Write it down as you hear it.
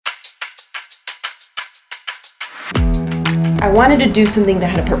I wanted to do something that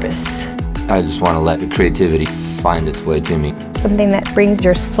had a purpose. I just want to let the creativity find its way to me. Something that brings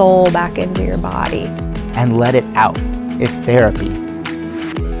your soul back into your body. And let it out. It's therapy.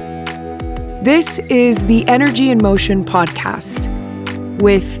 This is the Energy in Motion podcast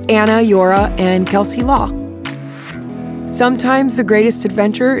with Anna, Ayora, and Kelsey Law. Sometimes the greatest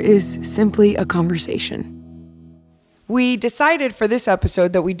adventure is simply a conversation. We decided for this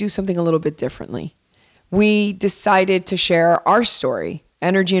episode that we do something a little bit differently. We decided to share our story,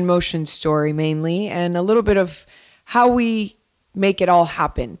 Energy in Motion story mainly, and a little bit of how we make it all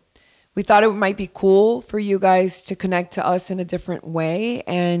happen. We thought it might be cool for you guys to connect to us in a different way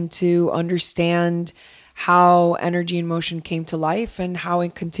and to understand how Energy in Motion came to life and how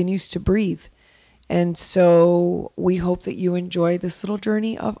it continues to breathe. And so we hope that you enjoy this little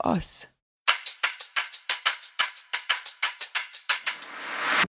journey of us.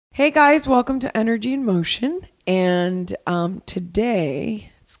 Hey guys, welcome to Energy in Motion. And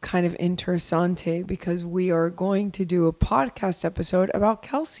today it's kind of interessante because we are going to do a podcast episode about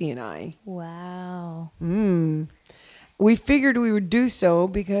Kelsey and I. Wow. We figured we would do so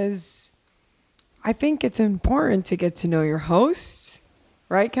because I think it's important to get to know your hosts.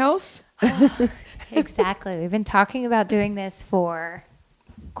 Right, Kels? Exactly. We've been talking about doing this for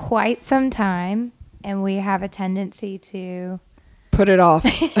quite some time, and we have a tendency to put it off.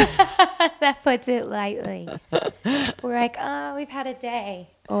 That puts it lightly. We're like, oh, we've had a day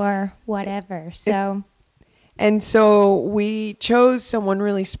or whatever. So we chose someone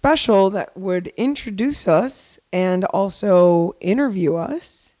really special that would introduce us and also interview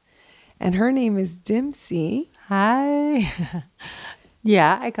us. And her name is Dimphy. Hi.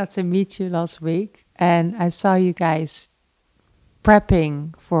 Yeah, I got to meet you last week, and I saw you guys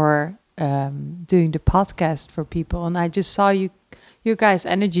prepping for doing the podcast for people, and I just saw you guys'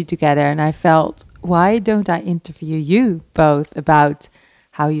 energy together, and I felt, why don't I interview you both about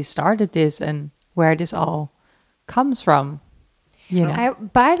how you started this and where this all comes from? You know,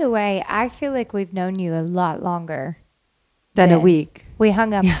 by the way, I feel like we've known you a lot longer than a week. We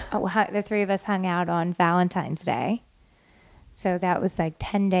hung up, the three of us hung out on Valentine's Day. So that was like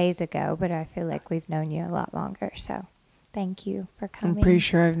 10 days ago, but I feel like we've known you a lot longer. So thank you for coming. I'm pretty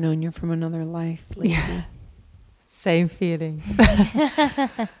sure I've known you from another life lately. Yeah. Same feelings.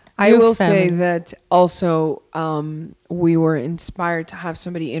 I will say that also we were inspired to have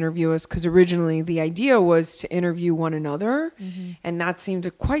somebody interview us because originally the idea was to interview one another, and that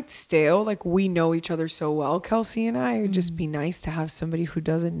seemed quite stale. Like, we know each other so well, Kelsey and I. It would just be nice to have somebody who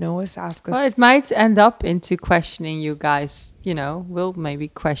doesn't know us ask us. Well, it might end up into questioning you guys. You know, we'll maybe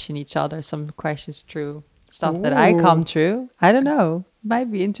question each other some questions through stuff that I come through. I don't know. It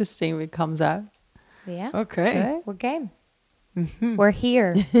might be interesting when it comes out. Yeah. Okay. We're game. We're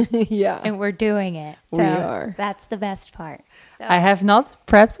here. Yeah. And we're doing it. So we are. That's the best part. So I have not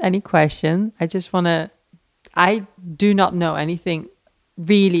prepped any question. I do not know anything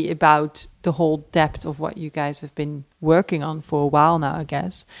really about the whole depth of what you guys have been working on for a while now, I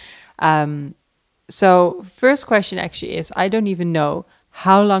guess. So first question actually is, I don't even know,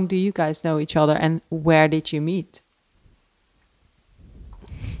 how long do you guys know each other and where did you meet?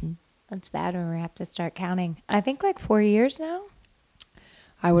 That's bad when we have to start counting. I think like 4 years now.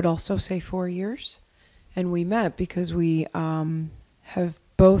 I would also say 4 years. And we met because we have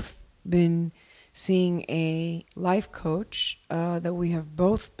both been seeing a life coach that we have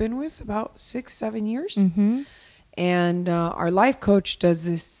both been with about 6-7 years. And our life coach does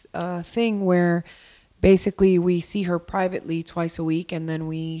this thing where basically we see her privately twice a week, and then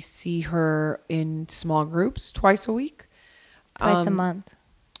we see her in small groups twice a week. Twice a month.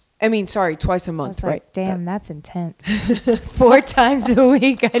 Twice a month, right? Damn, that's intense. 4 times a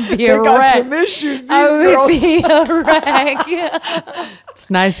week, I'd be a wreck. Got some issues, these I girls. would be a wreck.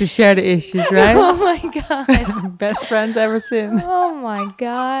 It's nice to share the issues, right? Oh my God. Best friends ever since. Oh my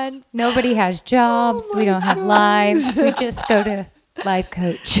God. Nobody has jobs. We don't have lives. We just go to life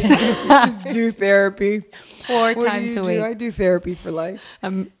coach. Just do therapy. 4 times a week. I do therapy for life.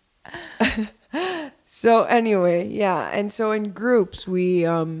 So anyway, yeah. And so in groups,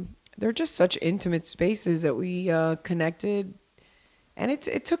 they're just such intimate spaces that we connected. And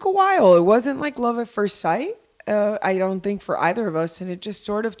it took a while. It wasn't like love at first sight, I don't think, for either of us. And it just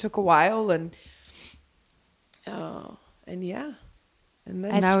sort of took a while. And yeah. And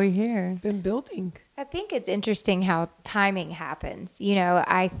then now we're here. Been building. I think it's interesting how timing happens. You know,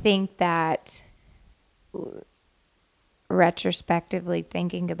 I think that retrospectively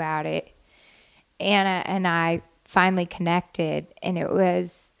thinking about it, Anna and I finally connected, and it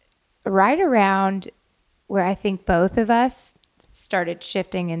was right around where I think both of us started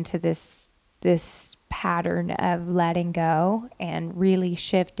shifting into this pattern of letting go and really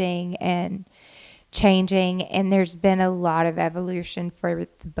shifting and changing. And there's been a lot of evolution for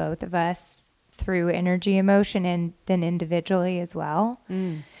the both of us through energy emotion and then individually as well.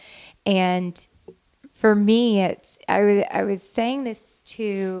 And for me, I was saying this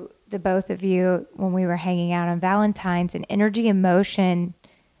to the both of you when we were hanging out on Valentine's, and energy emotion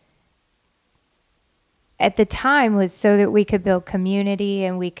at the time was so that we could build community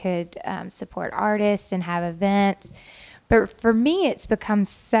and we could support artists and have events. But for me, it's become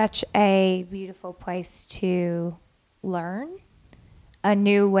such a beautiful place to learn a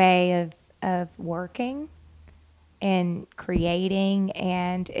new way of working and creating.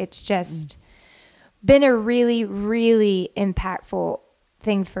 And it's just been a really, really impactful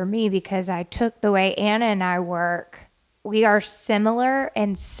thing for me, because I took the way Anna and I work. We are similar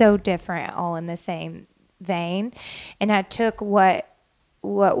and so different, all in the same vein. And I took what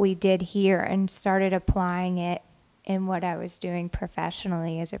we did here and started applying it in what I was doing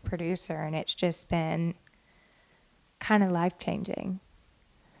professionally as a producer. And it's just been kind of life-changing.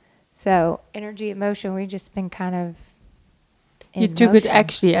 So energy, emotion, we've just been kind of you took it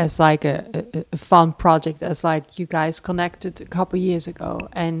actually as like a fun project, as like you guys connected a couple years ago.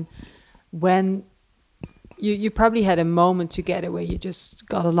 And when you probably had a moment together where you just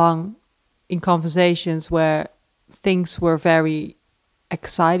got along in conversations where things were very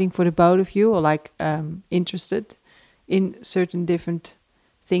exciting for the both of you, or like interested in certain different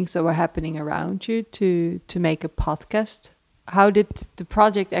things that were happening around you to make a podcast. How did the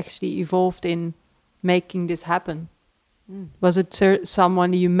project actually evolve in making this happen? Was it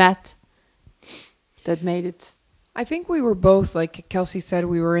someone you met that made it? I think we were both, like Kelsey said,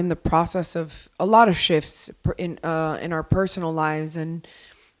 we were in the process of a lot of shifts in our personal lives, and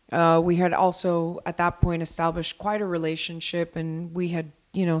we had also at that point established quite a relationship, and we had,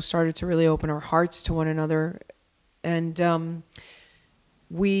 started to really open our hearts to one another, and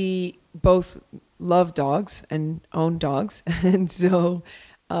we both love dogs and own dogs, and so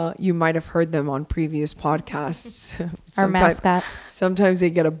you might have heard them on previous podcasts. Our mascots. Sometimes they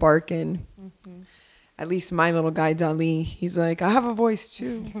get a bark in. Mm-hmm. At least my little guy, Dali, he's like, I have a voice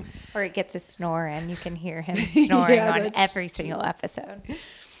too. Or it gets a snore in. You can hear him snoring on every single episode.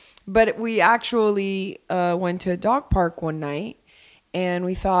 But we actually went to a dog park one night, and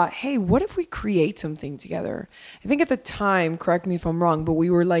we thought, hey, what if we create something together? I think at the time, correct me if I'm wrong, but we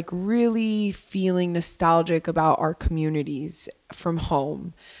were like really feeling nostalgic about our communities from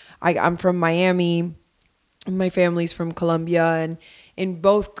home. I'm from Miami, and my family's from Colombia, and in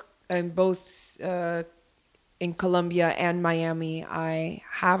Colombia and Miami, I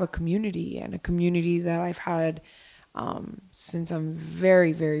have a community, and a community that I've had since I'm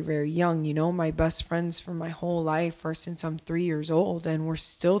very, very, very young. My best friends for my whole life are since I'm 3 years old, and we're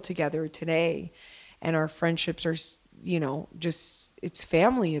still together today. And our friendships are, just, it's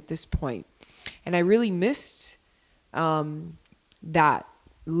family at this point. And I really missed that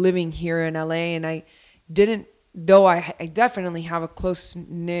living here in LA. And I didn't, though I definitely have a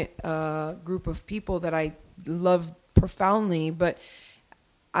close-knit group of people that I love profoundly, but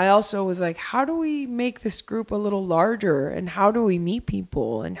I also was like, how do we make this group a little larger, and how do we meet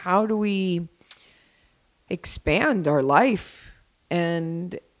people, and how do we expand our life?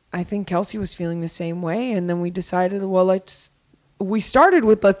 And I think Kelsey was feeling the same way. And then we decided, we started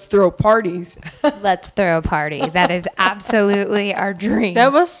with let's throw parties. Let's throw a party. That is absolutely our dream.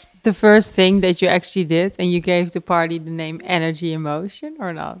 That was the first thing that you actually did, and you gave the party the name Energy Emotion,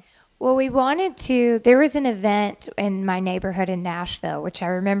 or not? Well, we wanted to, there was an event in my neighborhood in Nashville, which I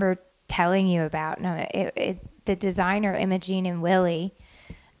remember telling you about. No, the designer, Imogene and Willie,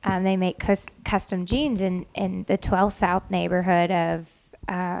 they make custom jeans in the 12 South neighborhood of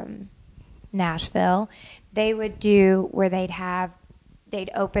Nashville. They would do where they'd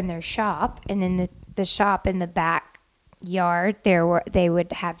open their shop, and in the shop in the backyard, they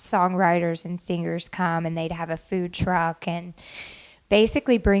would have songwriters and singers come, and they'd have a food truck and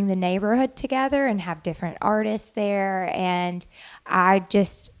basically bring the neighborhood together and have different artists there. And I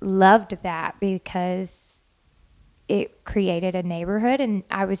just loved that because it created a neighborhood. And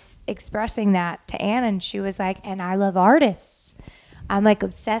I was expressing that to Anna, and she was like, and I love artists. I'm like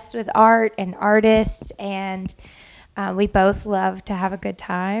obsessed with art and artists, and we both love to have a good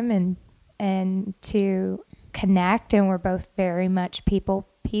time and to connect, and we're both very much people.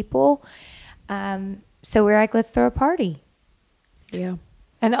 So we're like, let's throw a party. Yeah.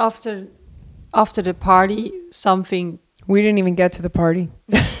 And after the party, something... We didn't even get to the party.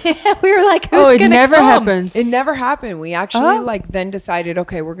 We were like, who's it never happened. It never happened. We actually then decided,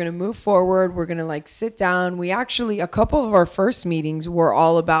 okay, we're going to move forward. We're going to sit down. We actually, a couple of our first meetings were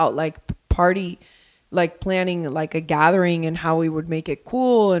all about party like planning like a gathering and how we would make it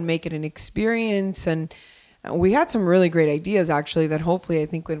cool and make it an experience. And we had some really great ideas actually that hopefully I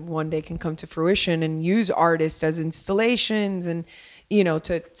think one day can come to fruition, and use artists as installations, and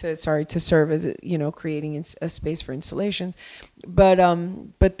to serve as creating a space for installations. But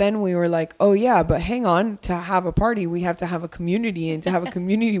then we were like, oh yeah, but hang on, to have a party we have to have a community, and to have a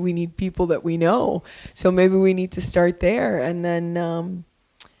community we need people that we know. So maybe we need to start there. And then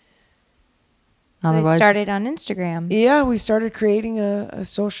we started on Instagram. Yeah, we started creating a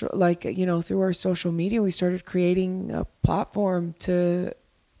social, like, through our social media, we started creating a platform to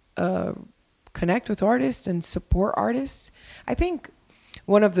connect with artists and support artists. I think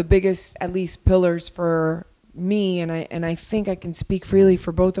one of the biggest, at least, pillars for me, and I think I can speak freely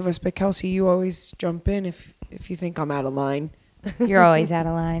for both of us, but Kelsey, you always jump in if you think I'm out of line. You're always out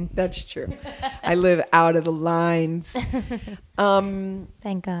of line. That's true. I live out of the lines.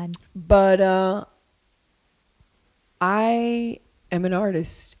 Thank God. But I am an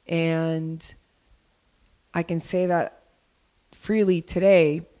artist, and I can say that freely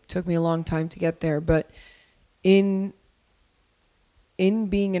today. Took me a long time to get there, but in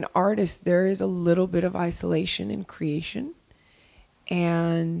being an artist, there is a little bit of isolation in creation,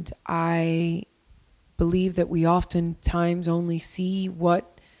 and I believe that we oftentimes only see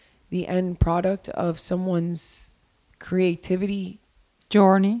what the end product of someone's creativity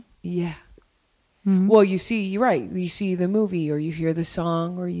journey. Yeah. Mm-hmm. Well, you're right. You see the movie, or you hear the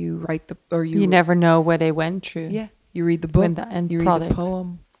song, or you write you never know where they went through. Yeah. You read the book, when the end you product. read the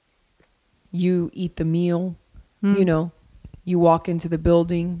poem, you eat the meal, you walk into the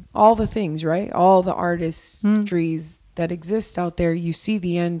building, all the things, right? All the artistries that exist out there, you see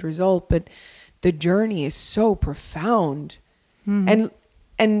the end result, but the journey is so profound. And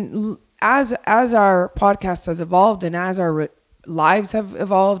as our podcast has evolved, and as our lives have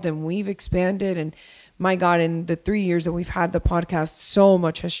evolved, and we've expanded, and my God, in the 3 years that we've had the podcast, so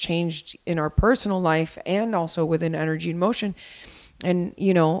much has changed in our personal life and also within Energy in Motion. And,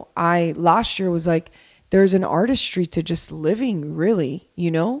 I last year was like, there's an artistry to just living, really,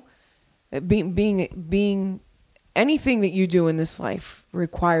 being anything that you do in this life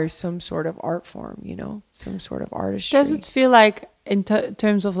requires some sort of art form, some sort of artistry. Does it feel like in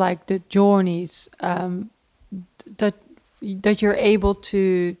terms of like the journeys, that you're able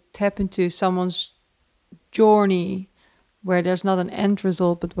to tap into someone's journey where there's not an end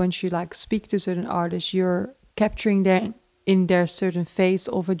result, but once you like speak to certain artists, you're capturing them in their certain phase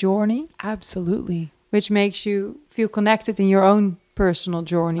of a journey? Absolutely. Which makes you feel connected in your own personal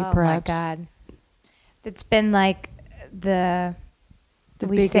journey, perhaps. Oh my God. It's been like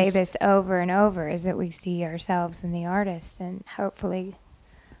we say this over and over, is that we see ourselves in the artist, and hopefully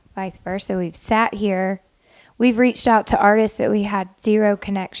vice versa. We've sat here, we've reached out to artists that we had zero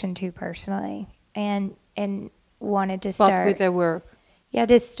connection to personally, and wanted to start with their work. Yeah,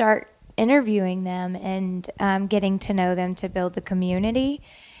 to start interviewing them and getting to know them to build the community.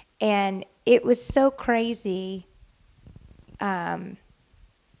 And it was so crazy.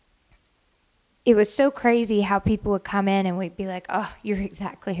 It was so crazy how people would come in and we'd be like, oh, you're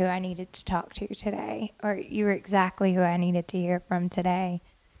exactly who I needed to talk to today. Or you were exactly who I needed to hear from today.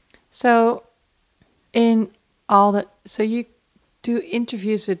 So so you do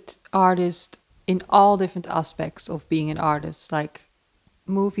interviews with artists in all different aspects of being an artist, like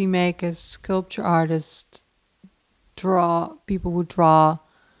movie makers, sculpture artists, people who draw.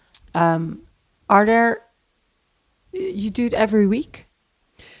 You do it every week?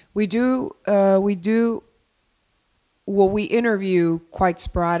 We do. Well, we interview quite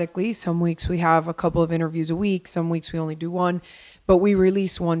sporadically. Some weeks we have a couple of interviews a week. Some weeks we only do one, but we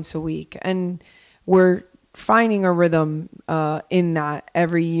release once a week. And we're finding a rhythm in that.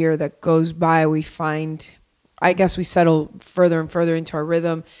 Every year that goes by, we settle further and further into our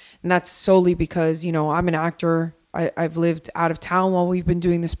rhythm. And that's solely because, I'm an actor. I've lived out of town while we've been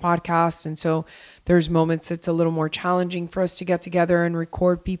doing this podcast. And so there's moments it's a little more challenging for us to get together and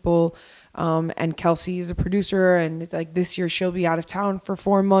record people. And Kelsey is a producer, and it's like this year she'll be out of town for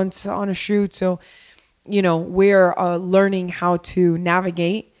 4 months on a shoot. So, we're learning how to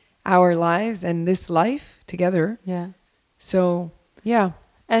navigate our lives and this life together. Yeah. So, yeah.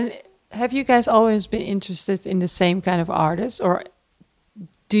 And have you guys always been interested in the same kind of artists, or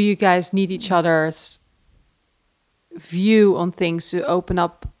do you guys need each other's view on things to open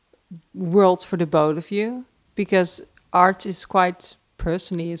up worlds for the both of you? Because art is quite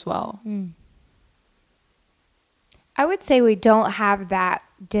personally as well. I would say we don't have that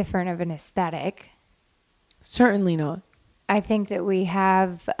different of an aesthetic. Certainly not. I think that we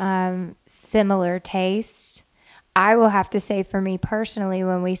have similar tastes. I will have to say for me personally,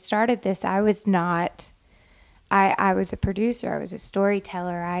 when we started this, I was not, I was a producer, I was a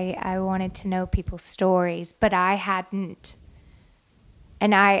storyteller. I wanted to know people's stories, but I hadn't,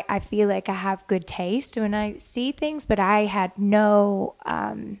 and I feel like I have good taste when I see things, but I had no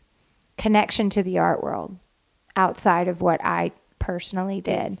connection to the art world outside of what I personally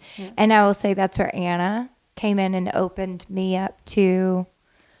did. Yeah. And I will say that's where Anna came in and opened me up to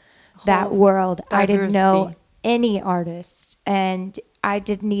that world. Diversity. I didn't know any artists, and I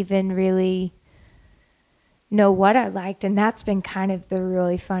didn't even really know what I liked, and that's been kind of the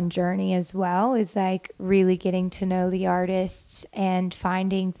really fun journey as well, is like really getting to know the artists and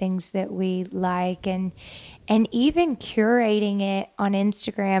finding things that we like, and even curating it on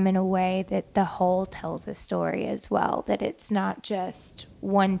Instagram in a way that the whole tells a story as well, that it's not just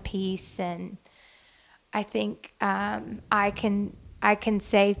one piece. And I think I can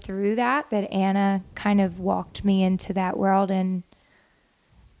say through that Anna kind of walked me into that world, and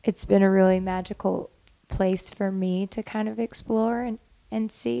it's been a really magical place for me to kind of explore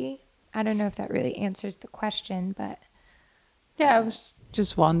and see. I don't know if that really answers the question, but yeah, I was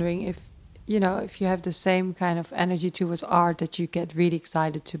just wondering if you have the same kind of energy towards art, that you get really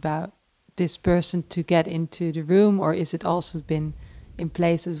excited about this person to get into the room, or is it also been in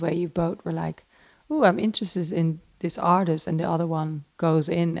places where you both were like, oh, I'm interested in this artist, and the other one goes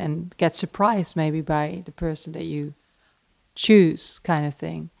in and gets surprised maybe by the person that you choose, kind of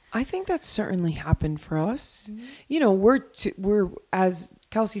thing? I think that's certainly happened for us. Mm-hmm. We're as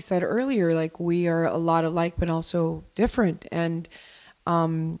Kelsey said earlier, like we are a lot alike but also different. And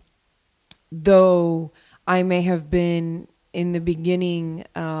though I may have been in the beginning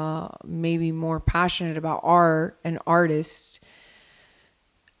maybe more passionate about art and artists,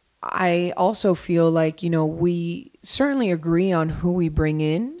 I also feel like, we certainly agree on who we bring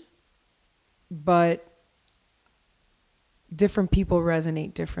in, but different people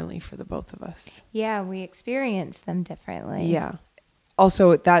resonate differently for the both of us. Yeah, we experience them differently. Yeah.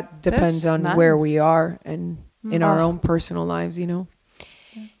 Also, that depends on where we are and in our own personal lives,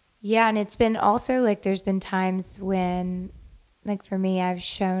 Yeah, and it's been also like there's been times when, like for me, I've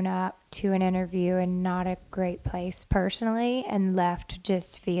shown up to an interview in not a great place personally and left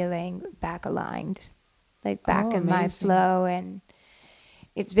just feeling back aligned, like back in my flow. And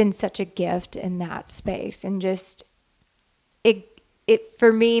it's been such a gift in that space. And just it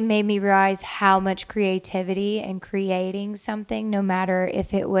for me made me realize how much creativity and creating something, no matter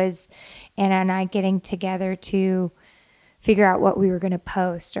if it was Anna and I getting together to figure out what we were going to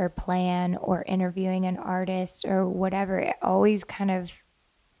post or plan, or interviewing an artist or whatever, it always kind of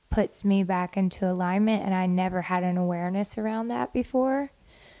puts me back into alignment, and I never had an awareness around that before.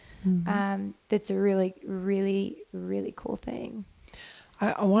 Mm-hmm. That's a really, really, really cool thing.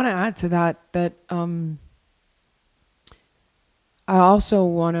 I want to add to that I also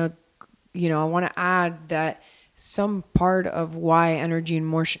want to add that some part of why Energy in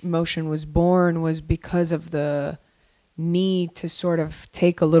Motion was born was because of the need to sort of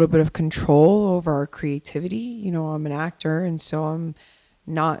take a little bit of control over our creativity. I'm an actor, and so I'm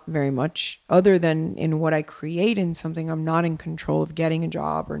not very much, other than in what I create in something, I'm not in control of getting a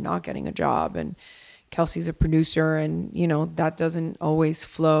job or not getting a job. And Kelsey's a producer, and that doesn't always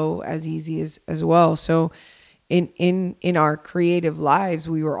flow as easy as well. So in our creative lives,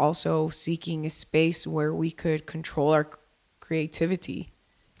 we were also seeking a space where we could control our creativity.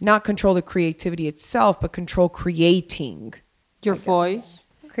 Not control the creativity itself, but control creating. Your voice.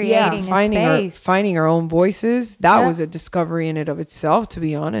 Creating a space. Finding our own voices. That was a discovery in and of itself, to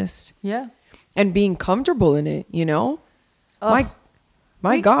be honest. Yeah. And being comfortable in it,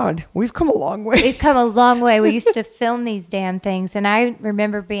 My God, we've come a long way. We've come a long way. We used to film these damn things, and I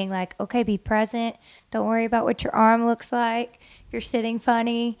remember being like, okay, be present. Don't worry about what your arm looks like. If you're sitting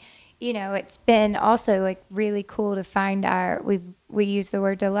funny. It's been also like really cool to find we use the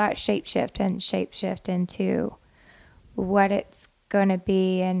word a lot, shapeshift into what it's going to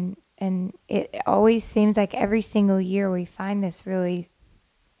be. And it always seems like every single year we find this really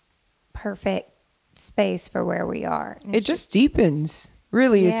perfect space for where we are. It just deepens.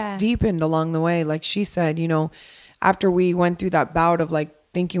 Really, it's deepened along the way. Like she said, after we went through that bout of like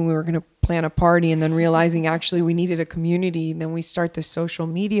thinking we were going to plan a party and then realizing actually we needed a community, then we start this social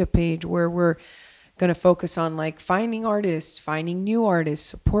media page where we're going to focus on like finding artists, finding new artists,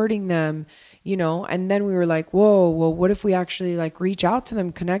 supporting them, and then we were like, whoa, well, what if we actually like reach out to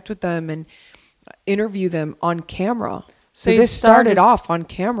them, connect with them, and interview them on camera? So this started off on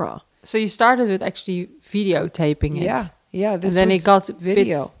camera. So you started with actually videotaping it. Yeah. Yeah, this and then it got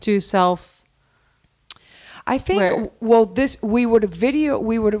video too self. I think, we would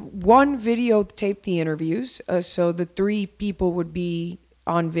have one videotape the interviews. So the 3 people would be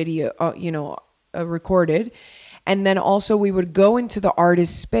on video, recorded. And then also we would go into the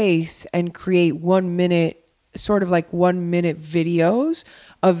artist space and create 1 minute, sort of like 1 minute videos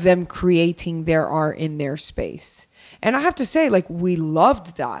of them creating their art in their space. And I have to say, like, we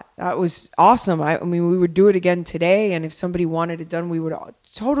loved that. That was awesome. I mean, we would do it again today. And if somebody wanted it done, we would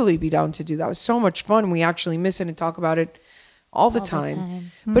totally be down to do that. It was so much fun. We actually miss it and talk about it all the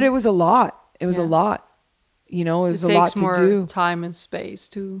time. But it was a lot. It was a lot. You know, it was a lot to do. It takes more time and space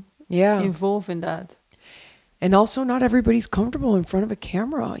to involve in that. And also not everybody's comfortable in front of a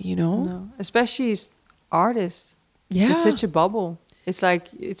camera, you know? No, especially artists. Yeah. It's such a bubble. It's like,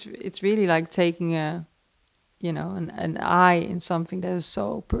 it's really like taking an eye in something that is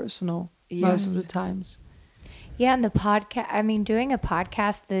so personal most of the times. Yeah, and the podcast, I mean, doing a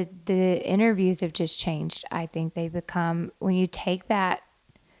podcast, the interviews have just changed. I think they become, when you take that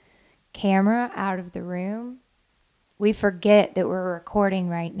camera out of the room, we forget that we're recording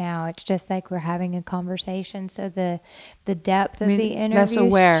right now. It's just like we're having a conversation. So the depth of the interviews less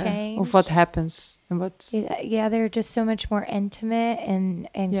aware changed. Of what happens and what's... Yeah, they're just so much more intimate and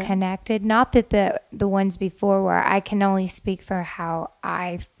connected. Not that the ones before where I can only speak for how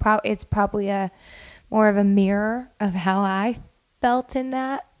it's probably more of a mirror of how I felt in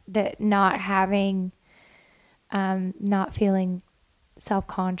that not having, not feeling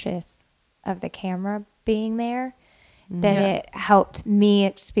self-conscious of the camera being there. That it helped me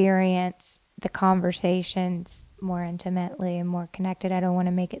experience the conversations more intimately and more connected. I don't want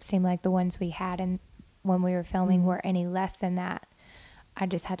to make it seem like the ones we had when we were filming were any less than that. I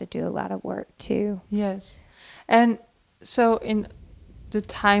just had to do a lot of work too. Yes. And so in the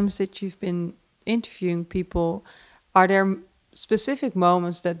times that you've been interviewing people, are there specific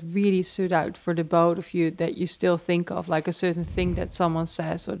moments that really stood out for the both of you that you still think of, like a certain thing that someone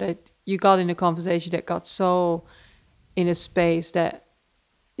says or that you got in a conversation that got so in a space that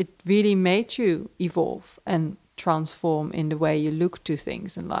it really made you evolve and transform in the way you look to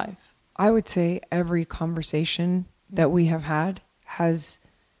things in life? I would say every conversation that we have had has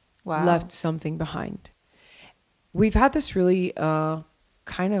left something behind. We've had this really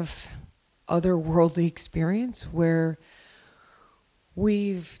kind of otherworldly experience where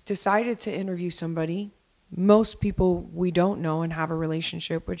we've decided to interview somebody. Most people we don't know and have a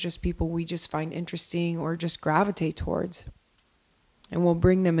relationship with, just people we just find interesting or just gravitate towards. And we'll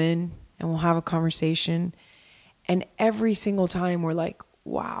bring them in and we'll have a conversation. And every single time we're like,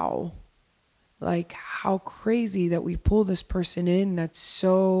 wow, like how crazy that we pull this person in that's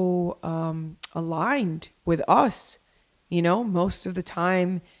so aligned with us. You know, most of the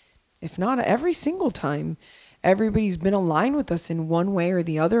time, if not every single time, everybody's been aligned with us in one way or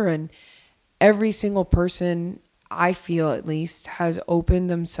the other. And every single person, I feel at least, has opened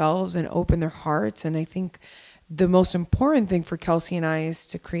themselves and opened their hearts. And I think the most important thing for Kelsey and I is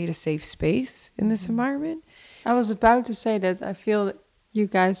to create a safe space in this environment. I was about to say that I feel that you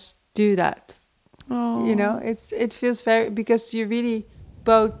guys do that. Oh. You know, it feels very, because you really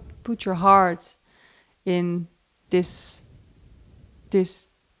both put your heart in this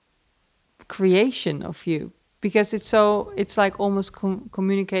creation of you. Because it's like almost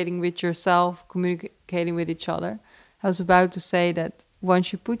communicating with yourself, communicating with each other. I was about to say that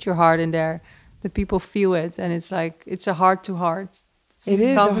once you put your heart in there, the people feel it, and it's like it's a heart-to-heart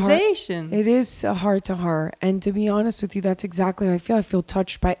conversation. It is a heart-to-heart, and to be honest with you, that's exactly how I feel. I feel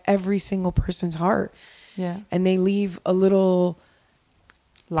touched by every single person's heart. Yeah, and they leave a little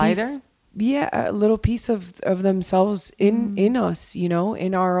lighter. A little piece of themselves in us, you know,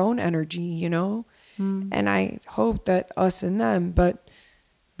 in our own energy, you know. And I hope that us and them, but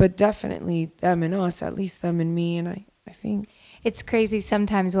definitely them and us, at least them and me. And I think it's crazy.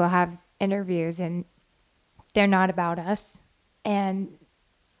 Sometimes we'll have interviews and they're not about us.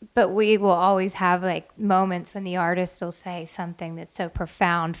 But we will always have like moments when the artist will say something that's so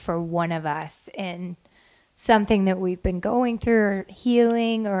profound for one of us in something that we've been going through or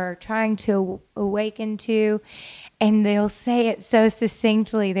healing or trying to awaken to. And they'll say it so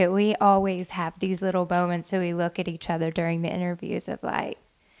succinctly that we always have these little moments. So we look at each other during the interviews of like,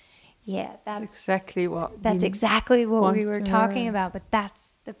 yeah, that's exactly what we were talking about. But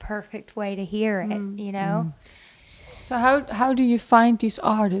that's the perfect way to hear it, you know? So how do you find these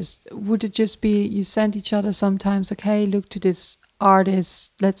artists? Would it just be you send each other sometimes like, hey, look to this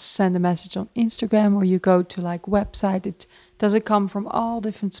artist, let's send a message on Instagram, or you go to like website? Does it come from all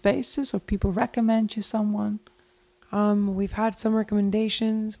different spaces, or people recommend you someone? We've had some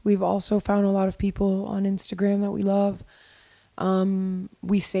recommendations. We've also found a lot of people on Instagram that we love.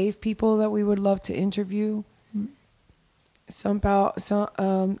 We save people that we would love to interview.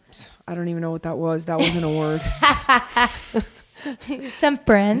 I don't even know what that was. That wasn't a word. Some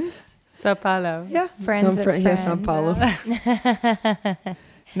friends. Sao Paulo. Yeah, Friends of yeah, Sao friends. Paulo.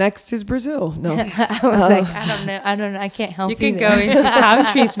 Next is Brazil. No, I was like, I don't know. I can't help You can either. go into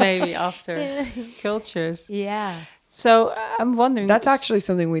countries maybe after cultures. Yeah. So I'm wondering. that's actually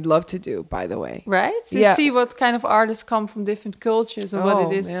something we'd love to do, by the way. right. To Yeah. see what kind of artists come from different cultures and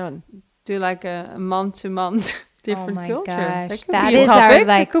what it is. Man. Do like a month-to-month different my culture. gosh. That could That be a is our, topic. like,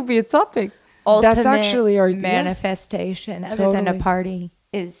 That could be a topic. Ultimate actually our- yeah. manifestation, other than a Totally. party,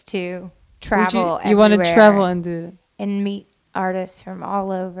 is to Would travel. you want to everywhere travel and do it? and meet artists from all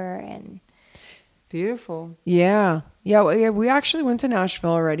over. And Beautiful. Yeah. We actually went to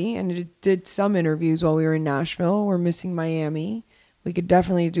Nashville already and did some interviews while we were in Nashville. We're missing Miami. We could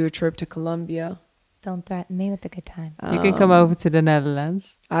definitely do a trip to Colombia. don't threaten me with a good time. You can come over to the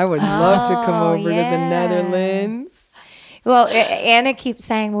Netherlands. I would love to come Oh, over to the yeah. Netherlands. Well, Anna keeps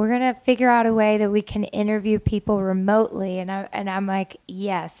saying we're gonna figure out a way that we can interview people remotely, and I'm like,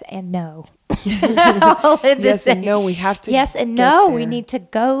 yes and no. All in the Yes and same- no, we have to. Yes and get no, there. we need to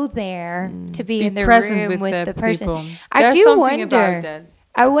go there to be in the present room with the person. people. I There's do something wonder. about that.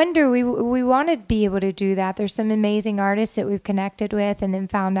 I wonder. We want to be able to do that. There's some amazing artists that we've connected with, and then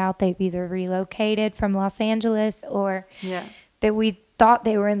found out they've either relocated from Los Angeles or Yeah. that we thought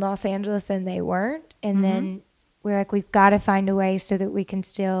they were in Los Angeles and they weren't. And then we're like, we've got to find a way so that we can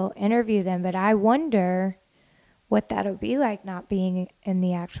still interview them. But I wonder what that'll be like not being in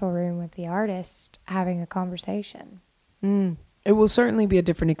the actual room with the artist, having a conversation. It will certainly be a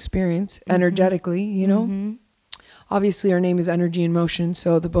different experience energetically, you know. Obviously, our name is Energy in Motion,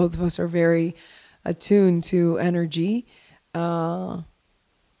 so the both of us are very attuned to energy.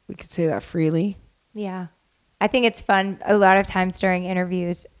 We could say that freely. Yeah. I think it's fun. A lot of times during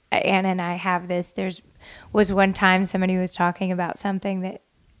interviews, Anna and I have this. Was one time somebody was talking about something that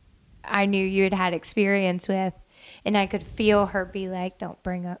I knew you had experience with, and I could feel her be like, don't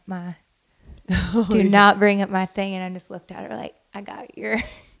bring up my, do not bring up my thing. And I just looked at her like, I got your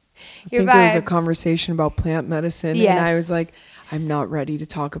I think there was a vibe. conversation about plant medicine, Yes. and I was like, I'm not ready to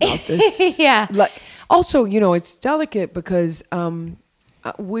talk about this. Yeah. Like, also, you know, it's delicate because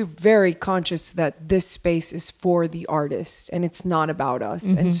we're very conscious that this space is for the artist and it's not about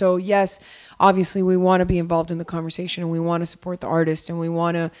us. And so, yes, obviously we want to be involved in the conversation and we want to support the artist and we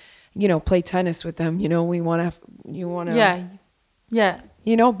want to, you know, play tennis with them. You know, we want to, Yeah.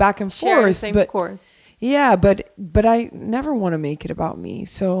 you know, back and Share the forth. same But chord. yeah, but I never want to make it about me.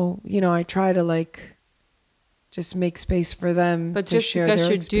 So, you know, I try to like just make space for them But to just share because their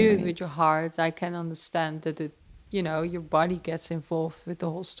you're doing with your experience. heart, I can understand that it, you know, your body gets involved with the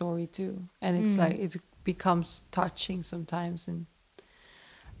whole story too, and it's like it becomes touching sometimes. And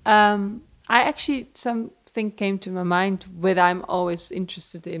I actually something came to my mind when I'm always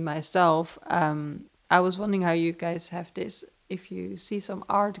interested in myself. I was wondering how you guys have this. If you see some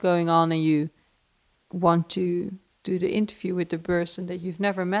art going on and you want to do the interview with the person that you've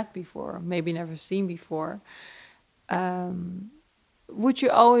never met before, maybe never seen before. Would you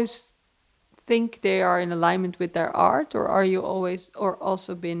always think they are in alignment with their art, or are you always, or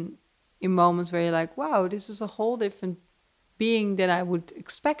also been in moments where you're like, wow, this is a whole different being than I would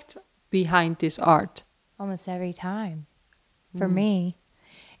expect behind this art? Almost every time. For me,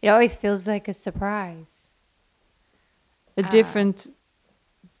 it always feels like a surprise. A different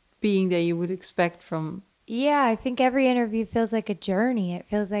being that you would expect from. Yeah, I think every interview feels like a journey. It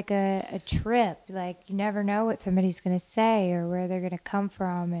feels like a trip. Like you never know what somebody's going to say or where they're going to come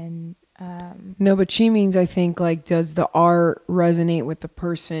from. And No, but she means, I think, like, does the art resonate with the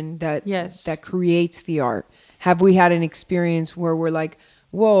person that Yes. that creates the art? Have we had an experience where we're like,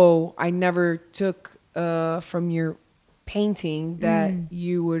 whoa, I never took from your painting that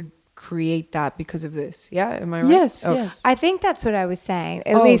you would create that because of this? Yeah, am I right? Yes, Oh. yes. I think that's what I was saying,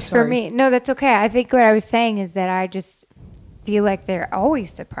 at Oh, least for sorry. me. No, that's okay. I think what I was saying is that I just feel like they're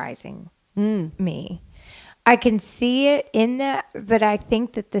always surprising me. I can see it in that, but I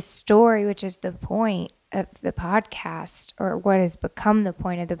think that the story, which is the point of the podcast, or what has become the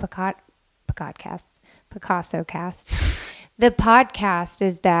point of the Picasso cast, the podcast,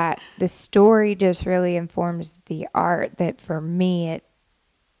 is that the story just really informs the art. That for me, it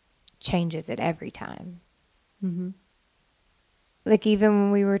changes it every time. Like even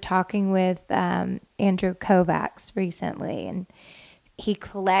when we were talking with Andrew Kovacs recently, and he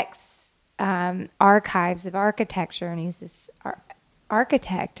collects archives of architecture, and he's this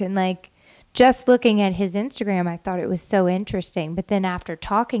architect, and like just looking at his Instagram, I thought it was so interesting. But then after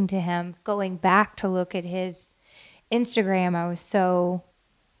talking to him, going back to look at his Instagram, I was so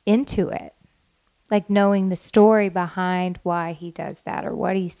into it. like knowing the story behind why he does that or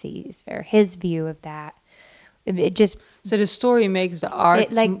what he sees or his view of that. It just So the story makes the art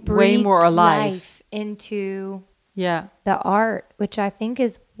it like way more breathed alive. life into Yeah. the art, which I think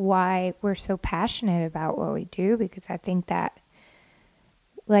is why we're so passionate about what we do, because I think that,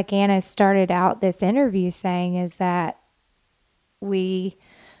 like Anna started out this interview saying, is that we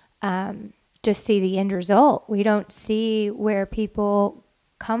just see the end result. We don't see where people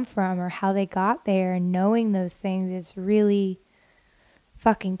come from or how they got there, and knowing those things is really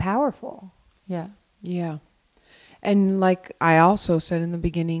fucking powerful. Yeah. Yeah. And like I also said in the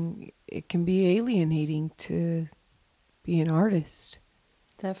beginning, it can be alienating to be an artist.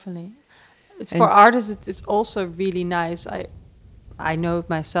 Definitely. It's And for artists, it's also really nice. I know it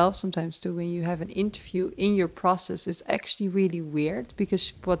myself sometimes too. When you have an interview in your process, it's actually really weird,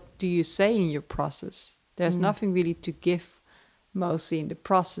 because what do you say in your process? There's nothing really to give mostly in the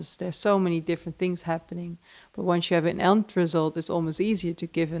process. There's so many different things happening. But once you have an end result, it's almost easier to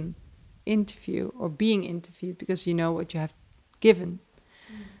give an interview or being interviewed, because you know what you have given.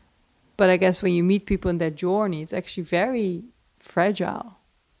 But I guess when you meet people in their journey, it's actually very fragile,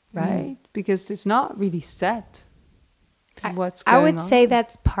 right? Because it's not really set what's going on. I would say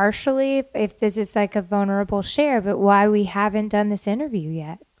that's partially, if this is like a vulnerable share, but why we haven't done this interview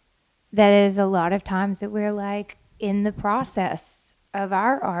yet. That is a lot of times that we're like in the process of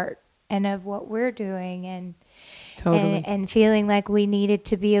our art and of what we're doing, and Totally. and feeling like we needed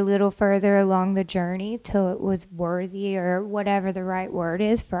to be a little further along the journey till it was worthy, or whatever the right word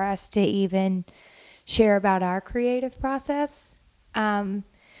is, for us to even share about our creative process,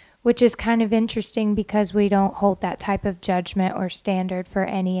 which is kind of interesting because we don't hold that type of judgment or standard for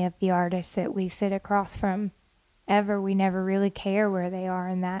any of the artists that we sit across from ever. We never really care where they are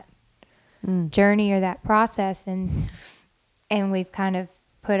in that journey or that process, and we've kind of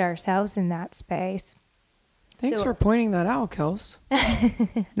put ourselves in that space. Thanks for pointing that out, Kels.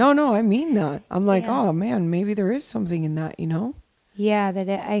 No, I mean that. I'm like, oh man, maybe there is something in that, you know? Yeah,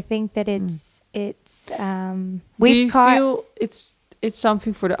 I think that it's Do you feel it's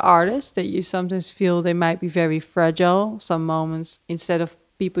something for the artist that you sometimes feel they might be very fragile some moments, instead of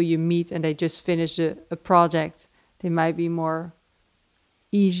people you meet and they just finish a project, they might be more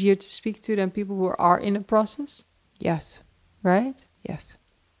easier to speak to than people who are in a process? Yes. Right? Yes.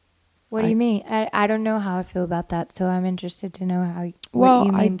 What do you mean? I don't know how I feel about that, so I'm interested to know Well, what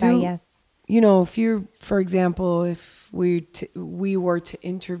you mean by yes. You know, if you're, for example, if we were to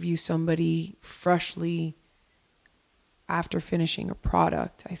interview somebody freshly after finishing a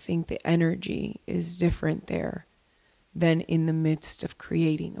product, I think the energy is different there than in the midst of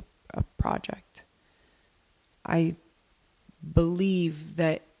creating a project. I believe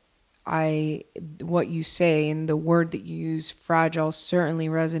that what you say and the word that you use, fragile, certainly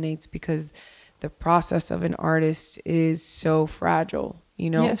resonates, because the process of an artist is so fragile, you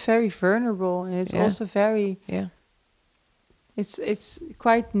know? Yeah, it's very vulnerable, and it's also very... Yeah. It's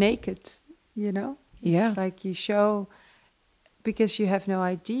quite naked, you know? It's like you show, because you have no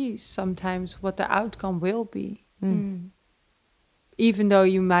idea sometimes what the outcome will be. Even though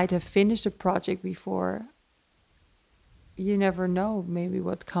you might have finished a project before, you never know maybe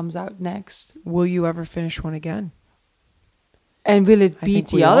what comes out next. Will you ever finish one again? And will it I beat think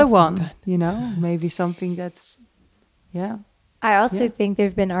the we other all think one? that. You know, maybe something that's, I also think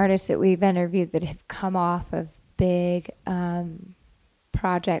there've been artists that we've interviewed that have come off of big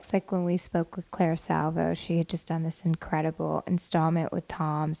projects. Like when we spoke with Claire Salvo, she had just done this incredible installment with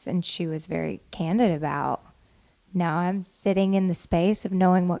Tom's, and she was very candid about, now I'm sitting in the space of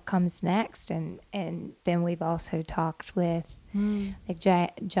knowing what comes next. And then we've also talked with like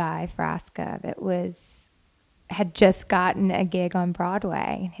Jai Frasca that had just gotten a gig on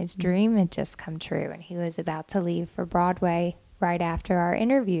Broadway. His dream had just come true, and he was about to leave for Broadway right after our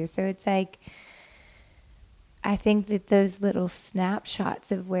interview. So it's like, I think that those little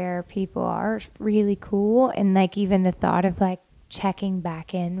snapshots of where people are really cool. And like even the thought of like checking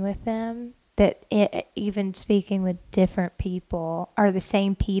back in with them, that even speaking with different people or the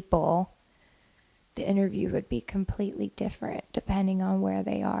same people, the interview would be completely different depending on where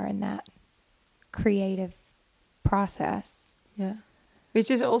they are in that creative process. Yeah. Which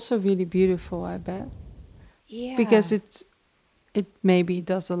is also really beautiful, I bet. Yeah. Because it maybe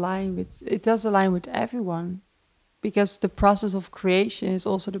does align with everyone. Because the process of creation is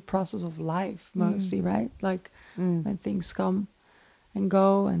also the process of life mostly, right? Like when things come and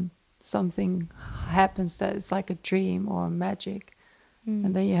go and something happens that it's like a dream or magic.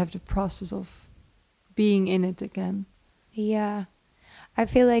 And then you have the process of being in it again. Yeah. I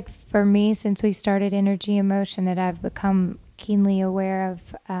feel like for me, since we started Energy Emotion, that I've become keenly aware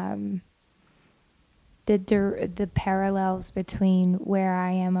of the parallels between where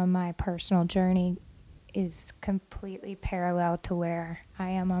I am on my personal journey is completely parallel to where I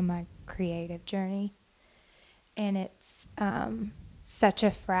am on my creative journey. And it's such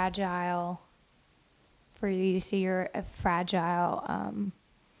a fragile, for you to see you're a fragile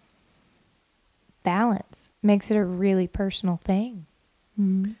balance. Makes it a really personal thing.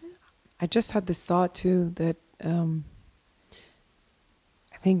 Mm-hmm. I just had this thought too that I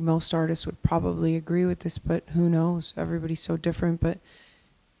think most artists would probably agree with this, but who knows? Everybody's so different. But,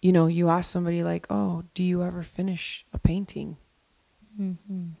 you know, you ask somebody like, oh, do you ever finish a painting?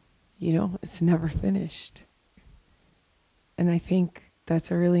 Mm-hmm. You know, it's never finished. And I think that's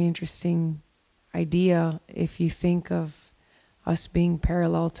a really interesting idea if you think of us being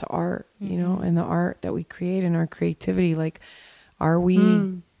parallel to art, you know, and the art that we create and our creativity. Like, are we,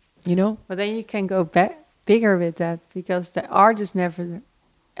 you know? But then you can go bigger with that, because the art is never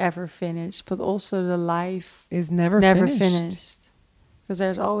ever finished, but also the life is never finished. Because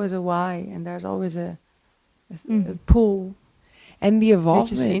there's always a why, and there's always a pull. And the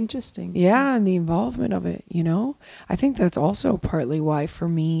involvement. Which is interesting. Yeah, and the involvement of it, you know? I think that's also partly why, for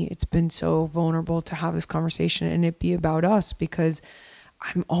me, it's been so vulnerable to have this conversation and it be about us, because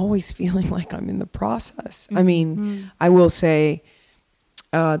I'm always feeling like I'm in the process. I mean, I will say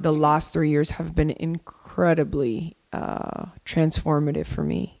the last 3 years have been incredibly transformative for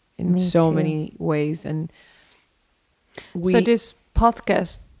me in so many ways. And so this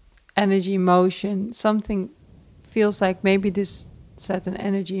podcast, Energy Emotion, something feels like maybe this set an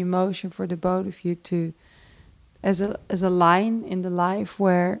energy emotion for the both of you to, as a line in the life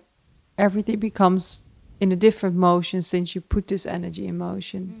where everything becomes in a different motion since you put this energy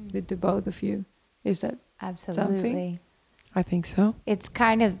emotion with the both of you. Is that Absolutely something? I think so. It's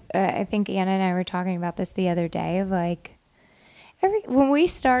kind of, I think Anna and I were talking about this the other day, of like, when we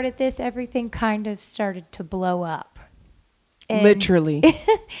started this, everything kind of started to blow up. And literally.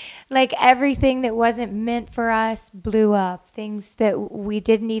 like everything that wasn't meant for us blew up. Things that we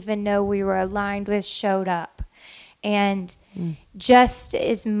didn't even know we were aligned with showed up. And just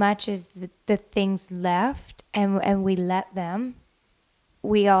as much as the things left and we let them,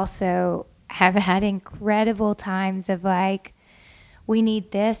 we also have had incredible times of like, we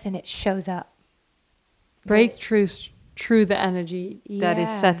need this, and it shows up. Breakthroughs through the energy that is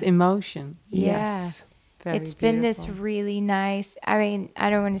set in motion. Yes. Very It's been this beautiful. really nice, I mean,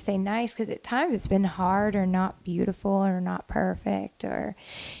 I don't want to say nice, because at times it's been hard or not beautiful or not perfect, and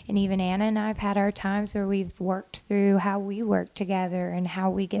even Anna and I have had our times where we've worked through how we work together and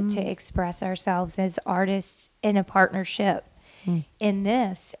how we get to express ourselves as artists in a partnership in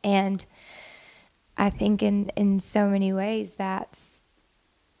this. And I think in so many ways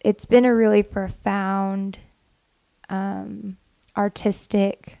it's been a really profound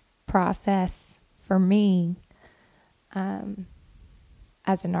artistic process for me,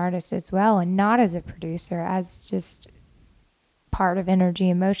 as an artist as well, and not as a producer, as just part of Energy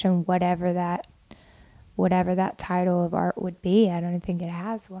Emotion, whatever that title of art would be. I don't think it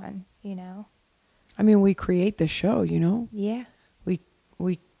has one, you know. I mean, we create the show, you know. Yeah.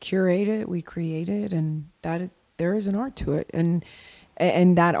 We curate it, we create it, and there is an art to it, and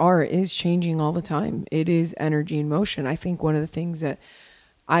that art is changing all the time. It is energy in motion. I think one of the things that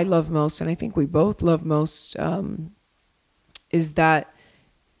I love most, and I think we both love most, is that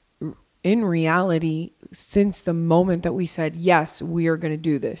in reality, since the moment that we said, yes, we are going to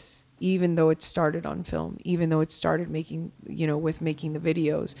do this, even though it started on film, even though it started making the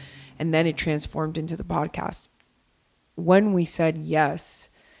videos, and then it transformed into the podcast. When we said yes,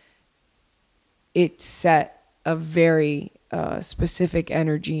 it set a very specific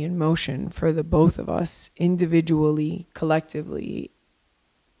energy in motion for the both of us, individually, collectively,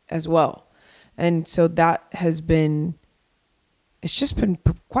 as well. And so that has been, it's just been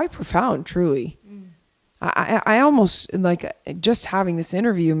quite profound, truly. I almost, like, just having this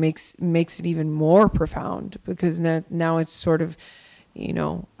interview makes it even more profound, because now it's sort of,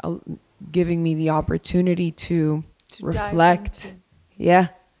 giving me the opportunity to reflect.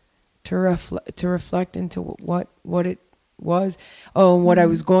 To reflect into what it was. Oh, and what I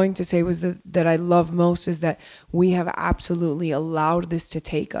was going to say was that I love most is that we have absolutely allowed this to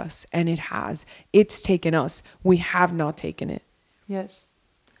take us, and it's taken us. We have not taken it. Yes.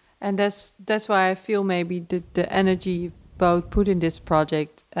 And that's why I feel maybe the energy you both put in this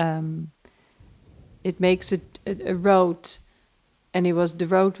project, it makes it a road, and the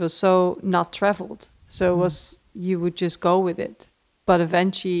road was so not traveled. So it was, you would just go with it. But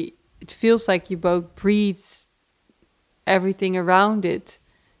eventually it feels like you both breathe everything around it,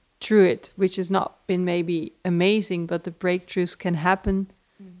 through it, which has not been maybe amazing, but the breakthroughs can happen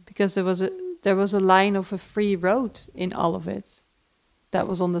because there was there was a line of a free road in all of it. That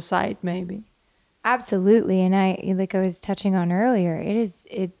was on the side, maybe. Absolutely. And like I was touching on earlier,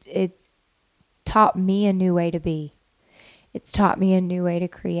 it's taught me a new way to be. It's taught me a new way to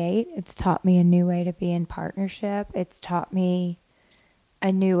create. It's taught me a new way to be in partnership. It's taught me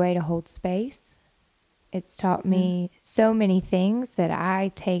a new way to hold space. It's taught me so many things that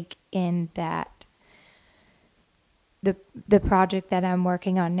I take in that the project that I'm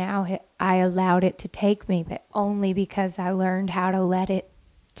working on now, I allowed it to take me, but only because I learned how to let it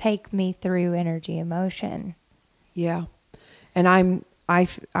take me through energy emotion. Yeah. And I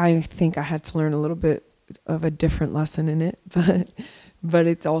think I had to learn a little bit of a different lesson in it, but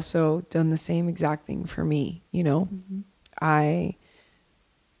it's also done the same exact thing for me, you know. I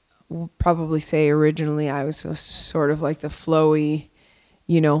will probably say originally I was sort of like the flowy,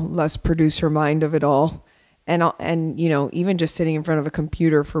 you know, less producer mind of it all. And you know, even just sitting in front of a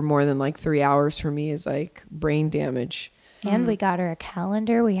computer for more than like 3 hours for me is like brain damage. And we got her a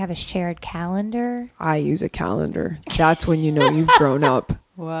calendar. We have a shared calendar. I use a calendar. That's when you know you've grown up.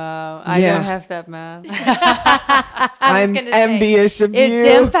 Wow. I don't have that, man. I'm envious of you. If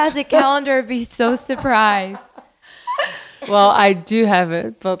Dimp has a calendar, I'd be so surprised. Well, I do have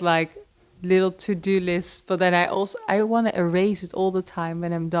it, but like little to-do lists. But then I want to erase it all the time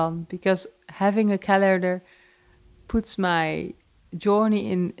when I'm done, because having a calendar puts my journey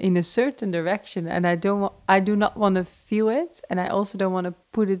in a certain direction, and I do not want to feel it, and I also don't want to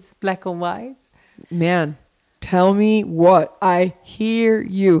put it black and white. Man, tell me what. I hear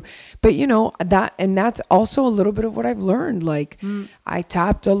you. But you know, that's also a little bit of what I've learned. Like I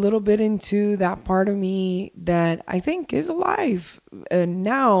tapped a little bit into that part of me that I think is alive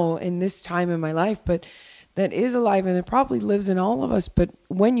now in this time in my life, but that is alive, and it probably lives in all of us. But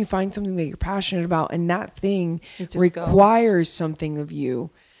when you find something that you're passionate about, and that thing requires something of you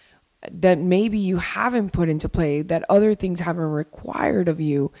that maybe you haven't put into play, that other things haven't required of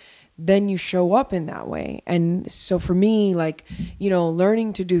you, then you show up in that way. And so for me, like, you know,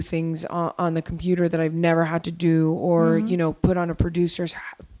 learning to do things on the computer that I've never had to do, or, you know, put on a producer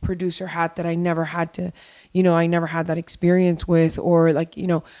hat that I never had to, you know, I never had that experience with, or like, you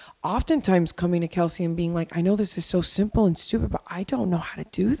know, oftentimes coming to Kelsey and being like, I know this is so simple and stupid, but I don't know how to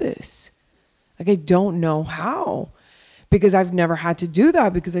do this. Like, I don't know how, because I've never had to do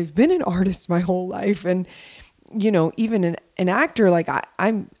that, because I've been an artist my whole life. And, you know, even an actor, like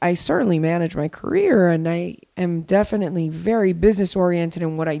I certainly manage my career, and I am definitely very business oriented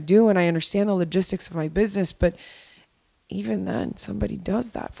in what I do, and I understand the logistics of my business. But even then, somebody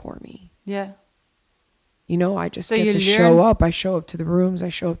does that for me. Yeah. You know, I just get to show up. I show up to the rooms. I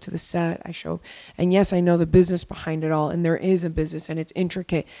show up to the set. And yes, I know the business behind it all, and there is a business, and it's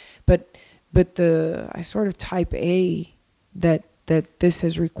intricate. But I sort of type A that this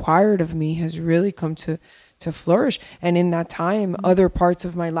has required of me has really come to flourish. And in that time, other parts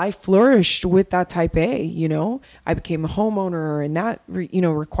of my life flourished with that type A. You know, I became a homeowner, and that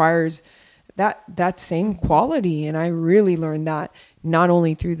requires that same quality. And I really learned that not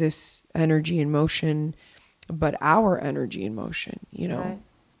only through this energy and motion, but our energy and motion, you know, right.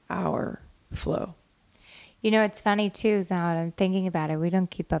 Our flow. You know, it's funny too, now that I'm thinking about it, we don't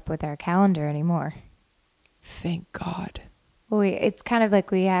keep up with our calendar anymore. Thank God. Well, it's kind of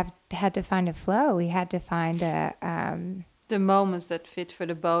like we had to find a flow. We had to find the moments that fit for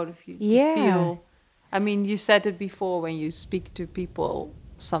the both of you to feel. I mean, you said it before, when you speak to people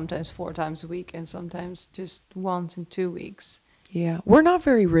sometimes 4 times a week and sometimes just once in 2 weeks. Yeah, we're not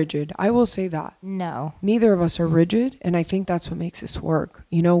very rigid. I will say that. No. Neither of us are rigid, and I think that's what makes us work.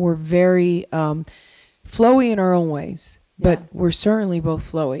 You know, we're very flowy in our own ways, but we're certainly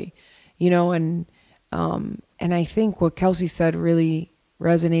both flowy. You know, and I think what Kelsey said really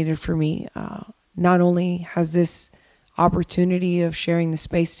resonated for me. Not only has this opportunity of sharing the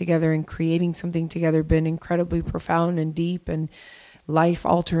space together and creating something together been incredibly profound and deep and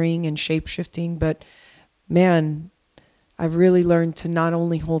life-altering and shape-shifting, but man, I've really learned to not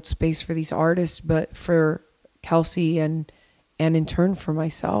only hold space for these artists, but for Kelsey and in turn for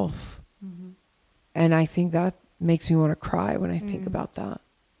myself. Mm-hmm. And I think that makes me want to cry when I think about that.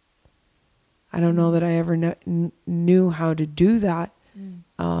 I don't know that I ever knew how to do that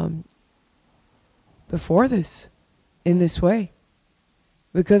before this, in this way.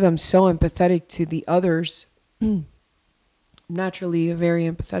 Because I'm so empathetic to the others. Naturally a very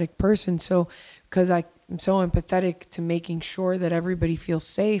empathetic person. So because I'm so empathetic to making sure that everybody feels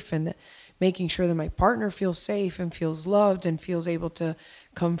safe, and making sure that my partner feels safe and feels loved and feels able to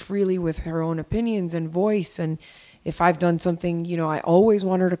come freely with her own opinions and voice. And if I've done something, you know, I always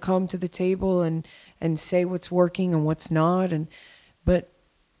want her to come to the table and say what's working and what's not. But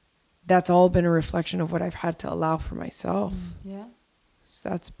that's all been a reflection of what I've had to allow for myself. Yeah. So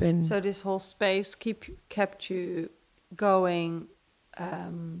that's been... So this whole space kept you going.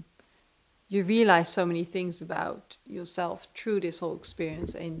 You realize so many things about yourself through this whole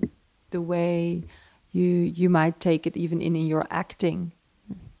experience, and the way you might take it even in your acting,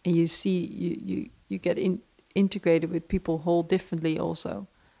 and you see you get integrated with people whole differently also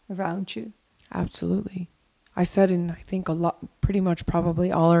around you. Absolutely. I said in, I think, pretty much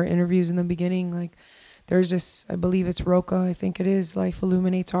probably all our interviews in the beginning, like, there's this, I believe it's Roca, I think it is, life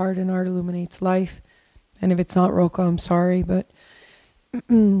illuminates art and art illuminates life. And if it's not Roca, I'm sorry, but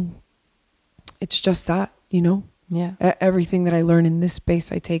it's just that, you know? Yeah. Everything that I learn in this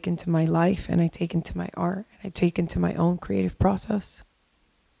space, I take into my life, and I take into my art, and I take into my own creative process.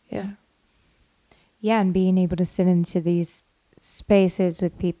 Yeah. Yeah, and being able to sit into these spaces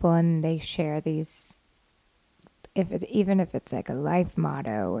with people and they share these, even if it's like a life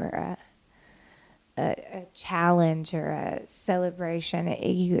motto or a challenge or a celebration,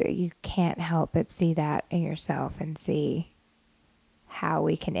 you can't help but see that in yourself and see how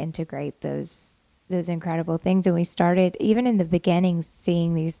we can integrate those incredible things. And we started even in the beginning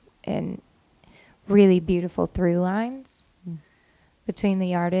seeing these in really beautiful through lines between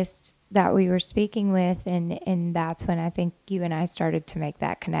the artists that we were speaking with, and that's when I think you and I started to make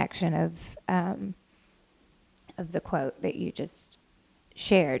that connection of the quote that you just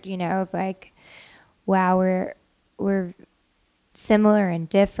shared, you know, of like, wow, we're similar and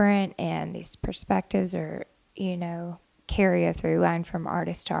different, and these perspectives are, you know, carry a through line from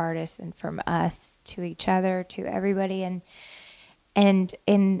artist to artist and from us to each other to everybody, and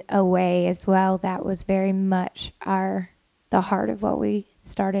in a way as well that was very much the heart of what we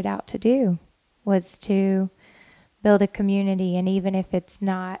started out to do, was to build a community. And even if it's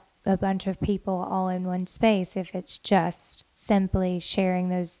not a bunch of people all in one space, if it's just simply sharing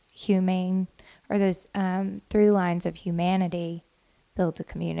those humane or those through lines of humanity, builds a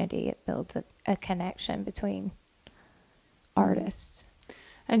community. It builds a connection between artists.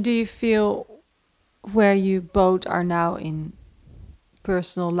 And do you feel where you both are now in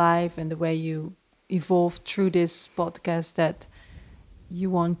personal life and the way you evolved through this podcast that you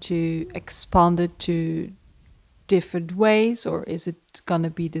want to expand it to different ways, or is it going to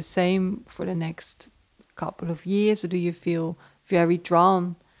be the same for the next couple of years, or do you feel very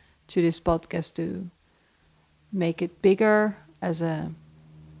drawn to this podcast to make it bigger as a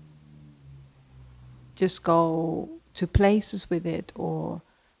just go to places with it, or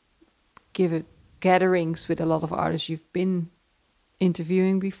give it gatherings with a lot of artists you've been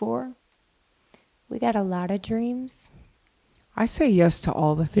interviewing before? We got a lot of dreams. I say yes to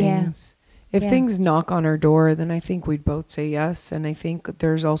all the things. Yeah. If things knock on our door, then I think we'd both say yes. And I think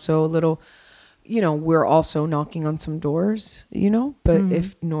there's also a little, you know, we're also knocking on some doors, you know, but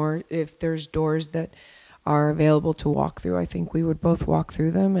if there's doors that are available to walk through, I think we would both walk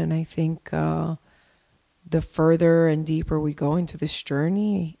through them. And I think the further and deeper we go into this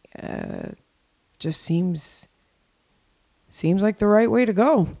journey, just seems like the right way to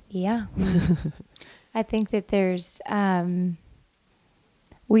go. Yeah. I think that there's,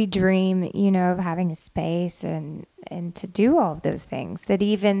 we dream, you know, of having a space and to do all of those things that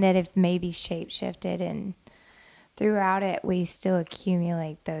even that if maybe shape shifted, and throughout it, we still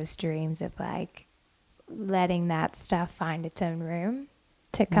accumulate those dreams of like letting that stuff find its own room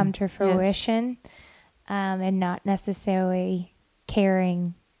to come to fruition. Yes. And not necessarily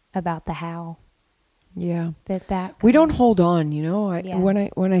caring about the how. Yeah, that we don't hold on, you know.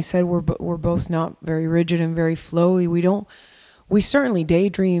 When I said we're both not very rigid and very flowy, we certainly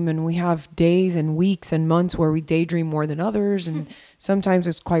daydream, and we have days and weeks and months where we daydream more than others, and sometimes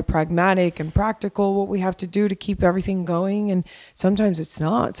it's quite pragmatic and practical what we have to do to keep everything going, and sometimes it's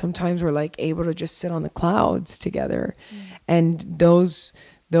not. Sometimes we're like able to just sit on the clouds together, and those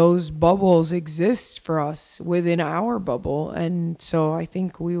bubbles exist for us within our bubble. And so I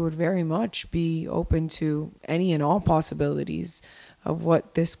think we would very much be open to any and all possibilities of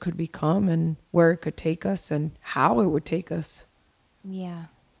what this could become and where it could take us and how it would take us. Yeah,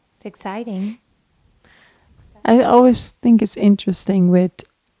 it's exciting. I always think it's interesting with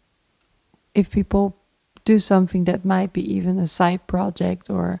if people do something that might be even a side project,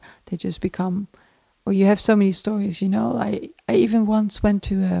 or they just become, or you have so many stories, you know. I even once went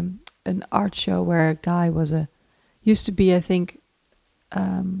to an art show where a guy used to be, I think,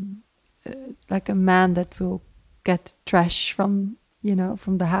 like a man that will get trash from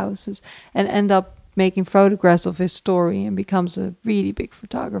the houses and end up making photographs of his story and becomes a really big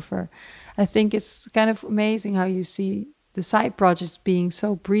photographer. I think it's kind of amazing how you see the side projects being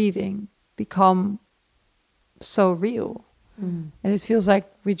so breathing become so real. And it feels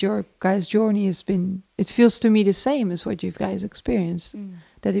like with your guys' journey it feels to me the same as what you guys experienced.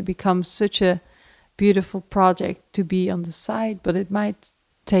 That it becomes such a beautiful project to be on the side, but it might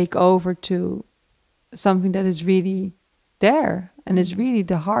take over to something that is really there and is really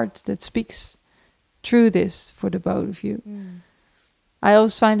the heart that speaks through this for the both of you. I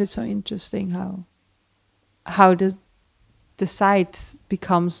always find it so interesting how the site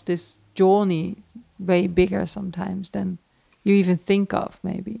becomes this journey way bigger sometimes than you even think of,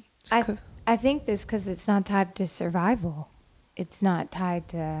 maybe. I think this because it's not tied to survival. It's not tied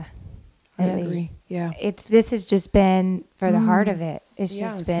to. I agree. Yeah. This has just been for the heart of it. It's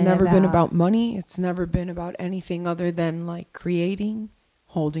just been. It's never been about money. It's never been about anything other than like creating,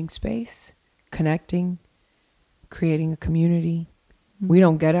 holding space, connecting, creating a community. We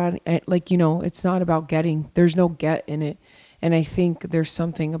don't get at it, like, you know, it's not about getting. There's no get in it. And I think there's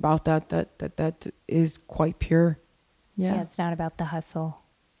something about that is quite pure. Yeah, it's not about the hustle.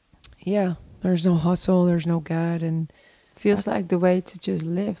 Yeah, there's no hustle, there's no get, and feels like the way to just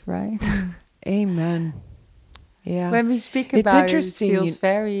live, right? Amen. Yeah. When we speak it's about interesting. It feels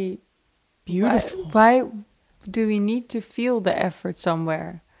very beautiful. Why do we need to feel the effort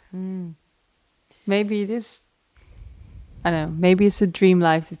somewhere? Maybe it is, I don't know, maybe it's a dream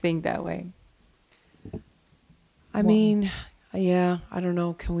life to think that way. I mean, yeah, I don't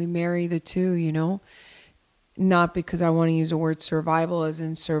know. Can we marry the two, you know? Not because I want to use the word survival as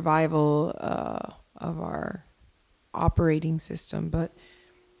in survival of our operating system, but,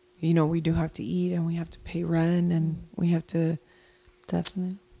 you know, we do have to eat and we have to pay rent and we have to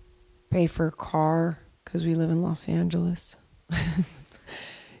definitely pay for a car because we live in Los Angeles,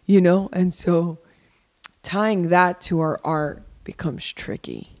 you know? And so tying that to our art becomes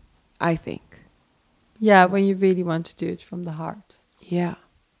tricky, I think. Yeah, when you really want to do it from the heart. Yeah.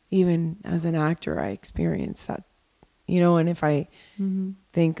 Even as an actor, I experience that, you know, and if I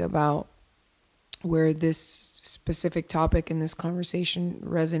think about where this specific topic in this conversation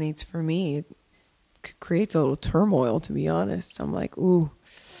resonates for me, it creates a little turmoil, to be honest. I'm like, ooh,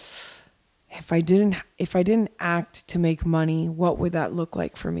 if I didn't act to make money, what would that look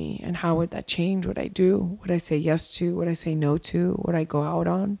like for me? And how would that change what I do? Would I say yes to? Would I say no to? Would I go out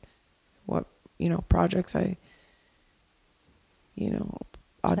on? What, you know, projects I, you know,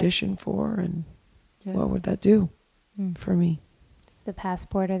 audition for, and what would that do for me? It's the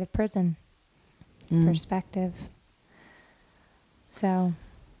passport or the prison perspective. So,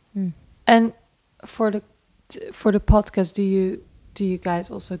 and for the podcast, do you guys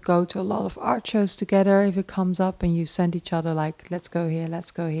also go to a lot of art shows together if it comes up, and you send each other like, let's go here,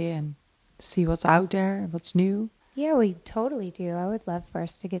 and see what's out there, what's new? Yeah, we totally do. I would love for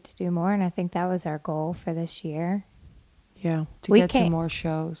us to get to do more, and I think that was our goal for this year. Yeah, to get to more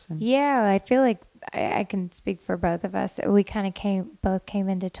shows. And yeah, I feel like I can speak for both of us. We kind of came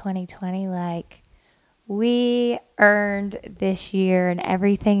into 2020 like we earned this year, and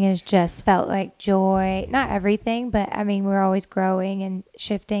everything has just felt like joy. Not everything, but I mean, we're always growing and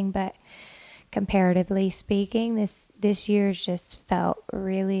shifting, but comparatively speaking, this year's just felt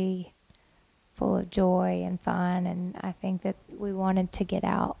really full of joy and fun, and I think that we wanted to get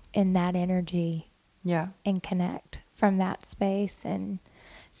out in that energy and connect from that space and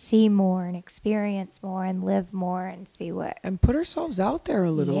see more and experience more and live more and see what. And put ourselves out there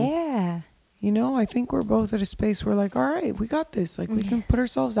a little. Yeah. You know, I think we're both at a space where like, all right, we got this. Like we can put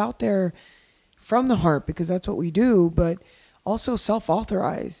ourselves out there from the heart because that's what we do, but also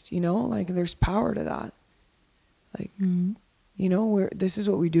self-authorized, you know, like there's power to that. Like, you know, this is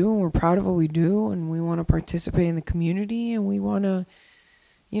what we do and we're proud of what we do and we want to participate in the community and we want to,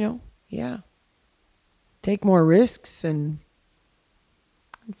 you know, take more risks and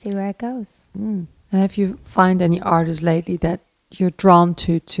see where it goes. And have you find any artists lately that you're drawn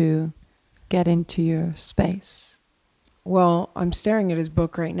to get into your space? Well, I'm staring at his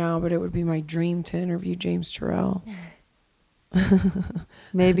book right now, but it would be my dream to interview James Turrell.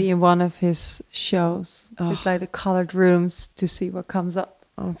 Maybe in one of his shows with like the colored rooms to see what comes up.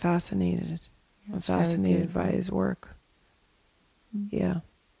 I'm fascinated. I'm fascinated by his work. Yeah.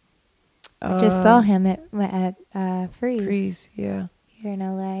 I just saw him at Freeze. Freeze, yeah. Here in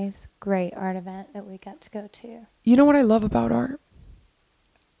LA. It's a great art event that we got to go to. You know what I love about art?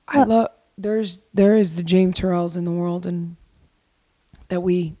 There is the James Turrells in the world, and that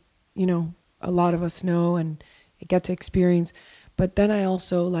we, you know, a lot of us know and get to experience. But then I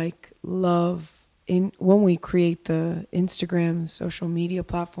also love when we create the Instagram social media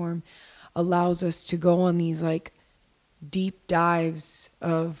platform, allows us to go on these deep dives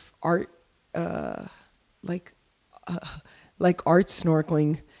of art, like art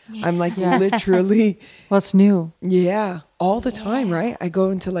snorkeling. I'm literally. What's new? Yeah. all the time, right? I go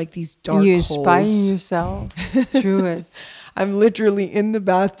into like these dark You holes. inspire yourself through it. I'm literally in the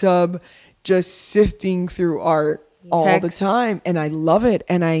bathtub just sifting through art all the time. And I love it.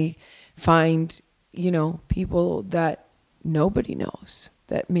 And I find, people that nobody knows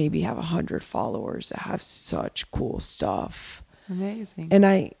that maybe have 100 followers that have such cool stuff. Amazing. And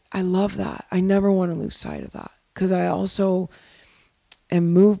I love that. I never want to lose sight of that, because I also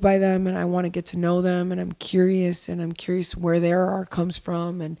am moved by them, and I want to get to know them, and I'm curious where their art comes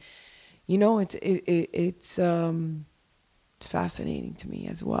from. And, it's fascinating to me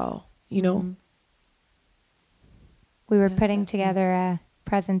as well, We were putting together a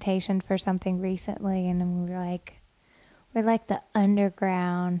presentation for something recently, and we were like, we're like the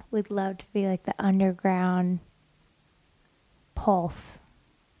underground. We'd love to be like the underground pulse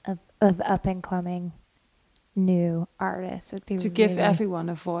of up and coming new artists. Would be to give everyone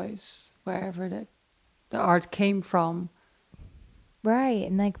a voice wherever the art came from. Right,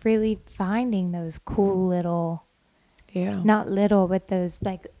 and like really finding those cool little, yeah, not little, but those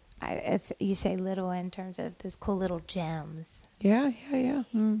like, you say little in terms of those cool little gems. Yeah.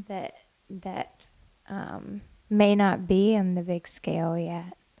 That may not be on the big scale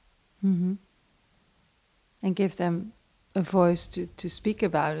yet. Mm-hmm. And give them a voice to speak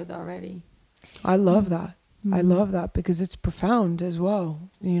about it already. I love that. I love that, because it's profound as well,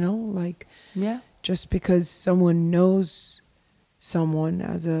 like, just because someone knows someone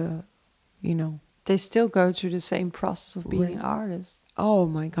as a, they still go through the same process of being an artist. Oh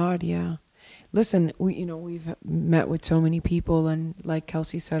my God, yeah. Listen, we've met with so many people, and like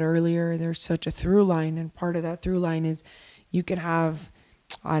Kelsey said earlier, there's such a through line, and part of that through line is you can have,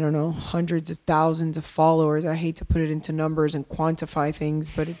 I don't know, hundreds of thousands of followers. I hate to put it into numbers and quantify things,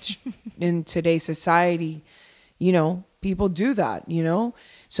 but it's in today's society, people do that,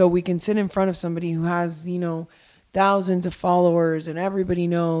 So we can sit in front of somebody who has, thousands of followers and everybody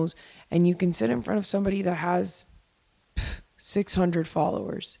knows, and you can sit in front of somebody that has 600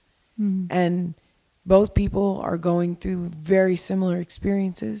 followers. And both people are going through very similar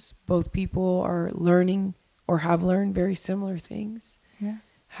experiences. Both people are learning or have learned very similar things. Yeah.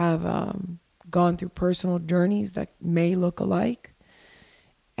 Have gone through personal journeys that may look alike.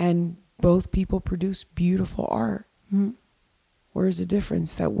 And both people produce beautiful art. Where's the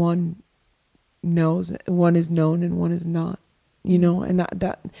difference? That one knows, one is known and one is not. And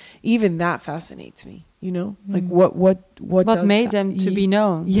that even that fascinates me. Like what does made that? them to be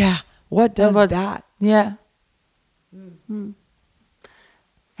known? Yeah. What does that? Yeah.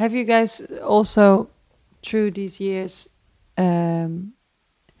 Have you guys also, through these years, seen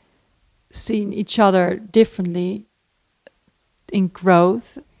each other differently in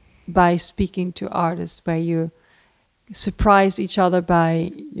growth by speaking to artists, where you surprise each other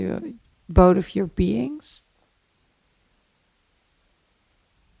by both of your beings?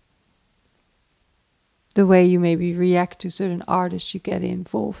 The way you maybe react to certain artists you get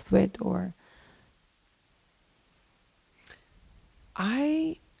involved with, or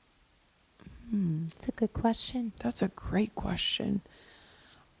That's a good question. That's a great question.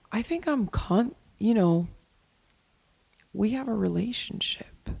 I think we have a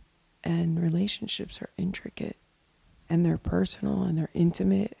relationship, and relationships are intricate, and they're personal, and they're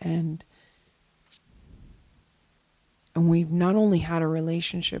intimate, and we've not only had a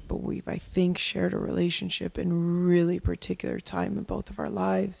relationship, but we've, I think, shared a relationship in a really particular time in both of our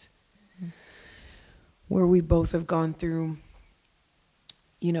lives, where we both have gone through,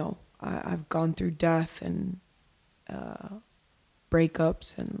 I've gone through death and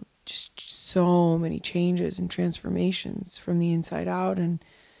breakups and just so many changes and transformations from the inside out. And,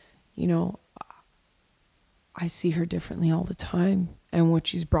 I see her differently all the time. And what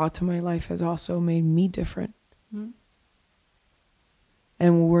she's brought to my life has also made me different.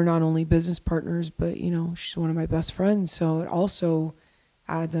 And we're not only business partners, but, she's one of my best friends. So it also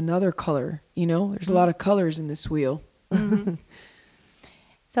adds another color, there's a lot of colors in this wheel. It's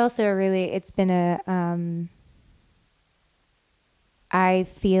also it's been I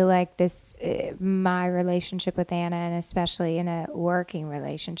feel like my relationship with Anna, and especially in a working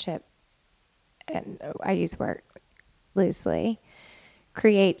relationship, and I use work loosely,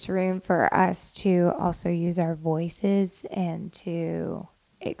 creates room for us to also use our voices and to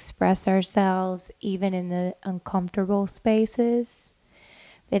express ourselves, even in the uncomfortable spaces,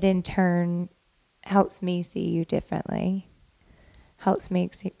 that in turn helps me see you differently, helps me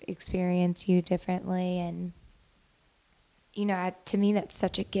experience you differently. And, to me, that's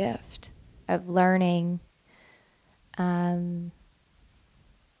such a gift of learning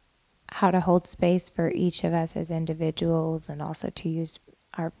how to hold space for each of us as individuals, and also to use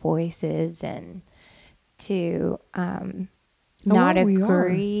our voices and to not well, we are.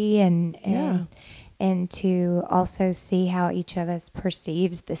 agree Yeah. and to also see how each of us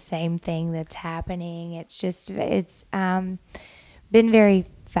perceives the same thing that's happening. It's been very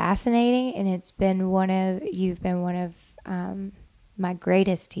fascinating, and you've been one of my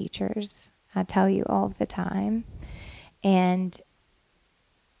greatest teachers. I tell you all the time, and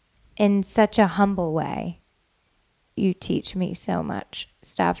in such a humble way. You teach me so much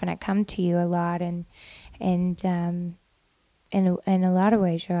stuff, and I come to you a lot, and in a lot of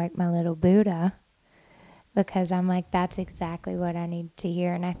ways, you're like my little Buddha, because I'm like, that's exactly what I need to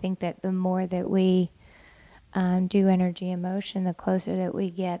hear. And I think that the more that we do energy emotion, the closer that we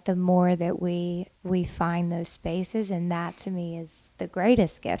get, the more that we find those spaces, and that to me is the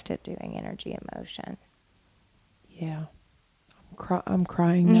greatest gift of doing energy emotion. Yeah. I'm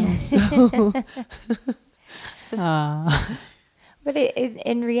crying now. So. But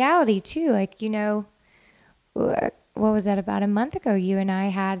in reality too, like, you know, what was that, about a month ago, you and I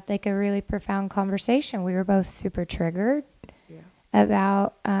had like a really profound conversation. We were both super triggered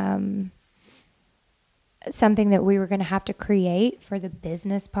about something that we were going to have to create for the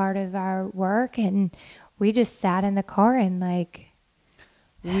business part of our work, and we just sat in the car and like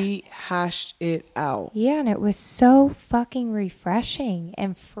we hashed it out. Yeah, and it was so fucking refreshing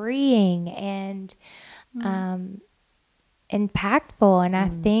and freeing and impactful. And I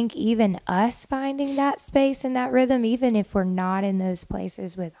think even us finding that space and that rhythm, even if we're not in those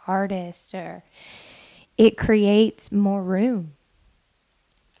places with artists, or it creates more room.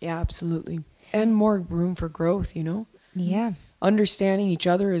 Yeah, absolutely. And more room for growth, you know? Yeah. Understanding each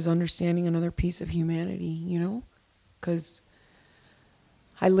other is understanding another piece of humanity, you know? Because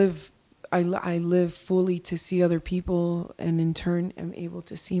I live fully to see other people, and in turn am able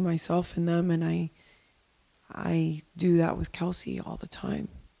to see myself in them, and I do that with Kelsey all the time.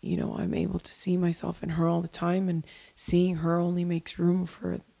 You know, I'm able to see myself in her all the time, and seeing her only makes room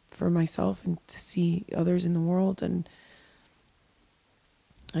for myself and to see others in the world, and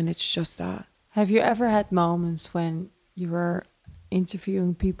it's just that. Have you ever had moments when you were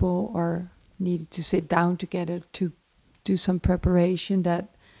interviewing people or needed to sit down together to do some preparation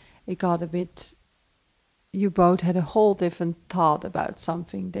that it got a bit, you both had a whole different thought about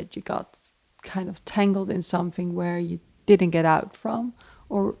something, that you got kind of tangled in something where you didn't get out from?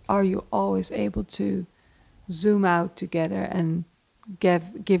 Or are you always able to zoom out together and give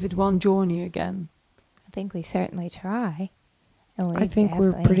it one journey again? I think we certainly try. And I think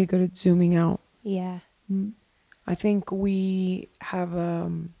we're pretty good at zooming out. Yeah. I think we have,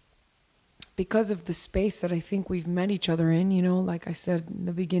 because of the space that I think we've met each other in, you know, like I said in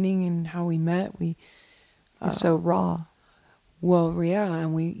the beginning and how we met, It's so raw. Well, yeah,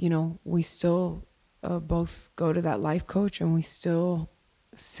 and we still both go to that life coach, and we still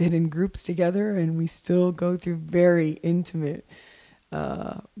sit in groups together, and we still go through very intimate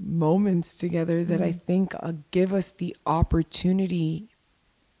moments together that I think give us the opportunity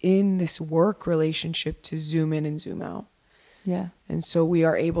in this work relationship to zoom in and zoom out. Yeah. And so we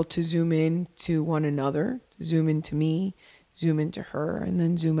are able to zoom in to one another, zoom into me, zoom into her, and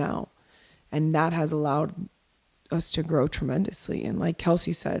then zoom out. And that has allowed us to grow tremendously. And like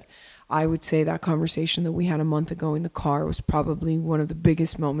Kelsey said, I would say that conversation that we had a month ago in the car was probably one of the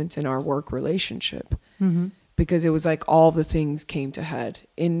biggest moments in our work relationship. Because it was like all the things came to head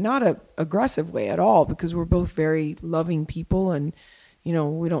in not a aggressive way at all, because we're both very loving people, and, you know,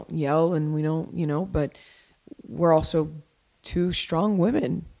 we don't yell, and we don't, you know, but we're also two strong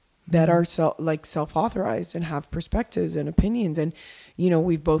women that are self-authorized and have perspectives and opinions. And, you know,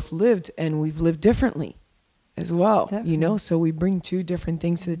 we've both lived, and we've lived differently as well. Definitely. You know, so we bring two different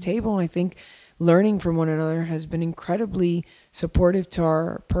things to the table. And I think learning from one another has been incredibly supportive to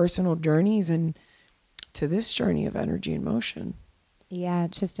our personal journeys and to this journey of energy and motion. Yeah,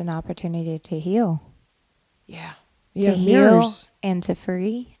 it's just an opportunity to heal. Yeah. To heal and to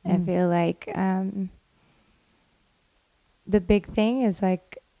free. I feel like the big thing is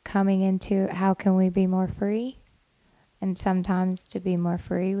like coming into how can we be more free? And sometimes to be more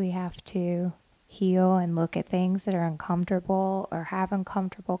free, we have to heal and look at things that are uncomfortable, or have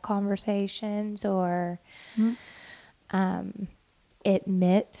uncomfortable conversations, or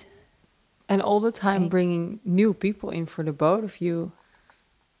admit. And all the time bringing new people in for the both of you,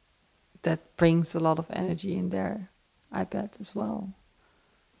 that brings a lot of energy in there, I bet, as well.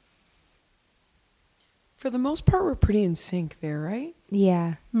 For the most part, we're pretty in sync there, right?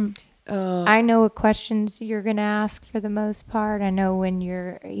 Yeah. I know what questions you're going to ask for the most part. I know when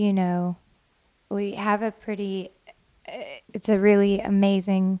you're, you know, we have a pretty, it's a really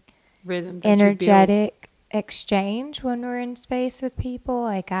amazing, rhythm, energetic exchange when we're in space with people.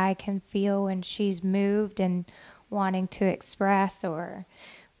 Like I can feel when she's moved and wanting to express, or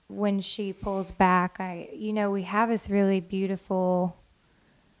when she pulls back. We have this really beautiful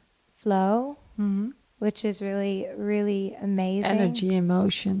flow, which is really, really amazing. Energy,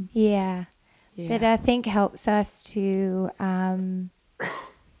 emotion. Yeah. That I think helps us to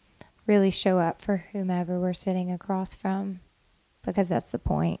really show up for whomever we're sitting across from, because that's the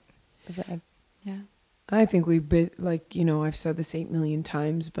point. Yeah. I think we've been, like, I've said this 8 million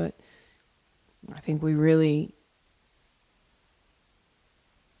times, but I think we really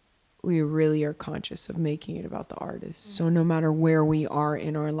are conscious of making it about the artist. So no matter where we are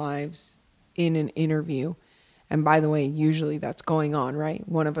in our lives in an interview, and by the way, usually that's going on, right?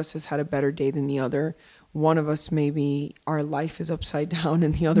 One of us has had a better day than the other. One of us, maybe our life is upside down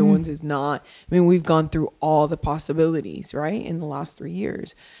and the other one's is not. I mean, we've gone through all the possibilities, right, in the last 3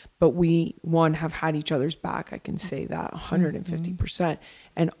 years. But we, have had each other's back. I can say that 150%.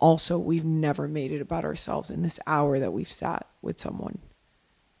 And also, we've never made it about ourselves in this hour that we've sat with someone.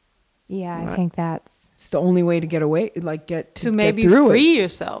 Yeah, Right. I think it's the only way to get away, like get maybe through free it.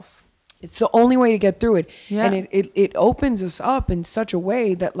 yourself. It's the only way to get through it. Yeah. And it opens us up in such a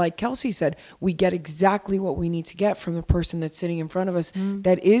way that, like Kelsey said, we get exactly what we need to get from the person that's sitting in front of us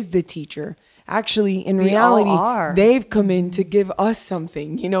that is the teacher. Actually, in reality, they've come in to give us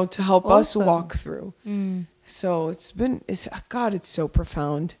something, to help us walk through. So it's so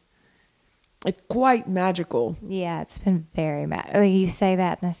profound. It's quite magical. Yeah, it's been very magical. You say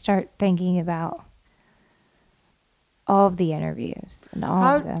that, and I start thinking about all of the interviews and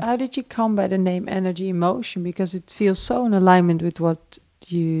all of them. How did you come by the name Energy Emotion? Because it feels so in alignment with what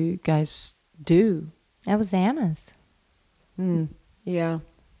you guys do. That was Anna's. Yeah.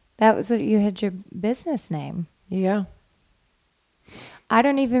 That was what you had your business name. Yeah. I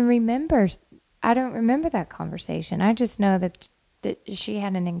don't remember that conversation. I just know that she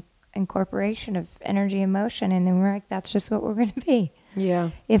had an incorporation of energy emotion, and then we're like, that's just what we're going to be.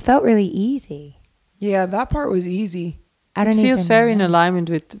 Yeah. It felt really easy. Yeah, that part was easy. It feels very in alignment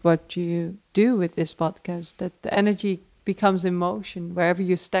with what you do with this podcast, that the energy becomes emotion. Wherever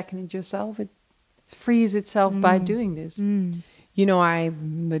you're stacking it yourself, it frees itself by doing this. I'm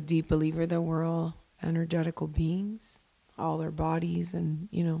a deep believer that we're all energetical beings, all our bodies, and,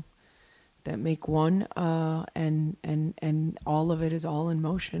 that make one, and all of it is all in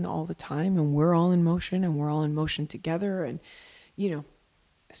motion all the time, and we're all in motion, and we're all in motion together, and,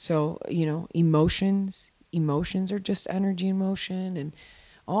 so, emotions are just energy in motion, and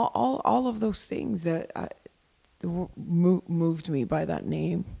all of those things that moved me by that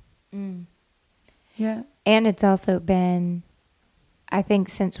name. Yeah. And it's also been, I think,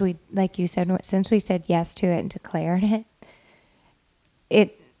 since we said yes to it and declared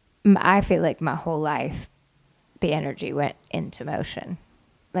it, I feel like my whole life, the energy went into motion,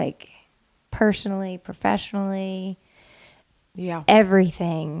 like personally, professionally. Yeah.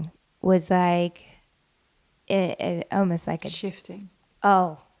 Everything was like, it almost like a shifting.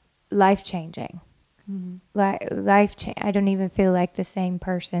 Oh, life-changing. I don't even feel like the same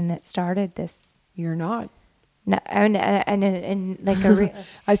person that started this. You're not. No, and like a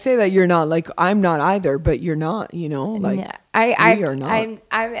I say that you're not, like I'm not either, but you're not, like no, we are not.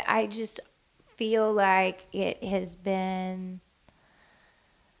 I just feel like it has been.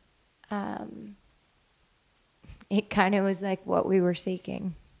 It kind of was like what we were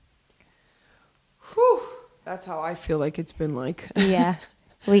seeking. Whew. That's how I feel like it's been like. Yeah.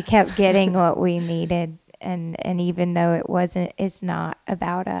 We kept getting what we needed, and even though it's not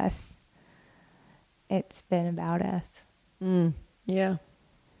about us, it's been about us. Yeah.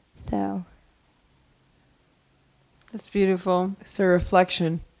 So. That's beautiful. It's a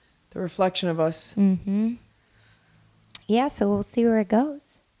reflection, the reflection of us. Mm-hmm. Yeah, so we'll see where it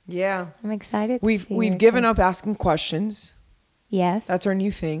goes. Yeah. I'm excited. We've given up asking questions. Yes. That's our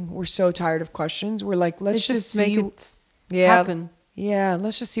new thing. We're so tired of questions. We're like, let's just make see it happen. Yeah,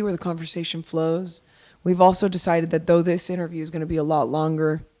 let's just see where the conversation flows. We've also decided that though this interview is going to be a lot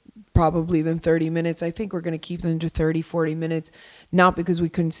longer, probably than 30 minutes, I think we're going to keep them to 30, 40 minutes. Not because we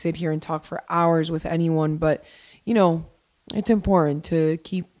couldn't sit here and talk for hours with anyone, but, it's important to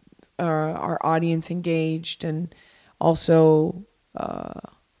keep our audience engaged, and also,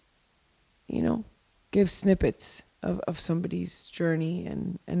 give snippets of somebody's journey,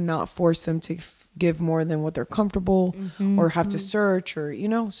 and not force them to give more than what they're comfortable or have to search, or,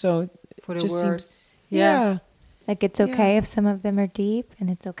 so for it the just words. seems, yeah. Like it's okay if some of them are deep, and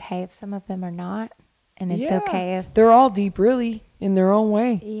it's okay if some of them are not. And it's okay if... They're all deep, really, in their own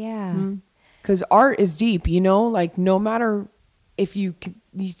way. Yeah. Because art is deep, like no matter if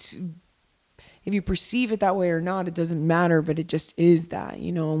if you perceive it that way or not, it doesn't matter, but it just is that,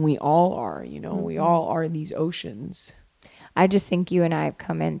 you know, and we all are, you know, we all are these oceans. I just think you and I have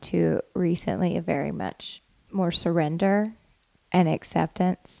come into recently a very much more surrender and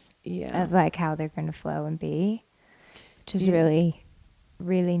acceptance of like how they're going to flow and be, which is really,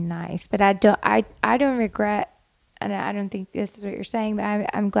 really nice. But I don't regret, and I don't think this is what you're saying, but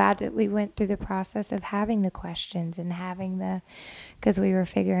I'm glad that we went through the process of having the questions and because we were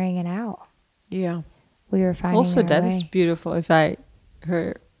figuring it out. Yeah. We were finding Also, our that way. is beautiful. If I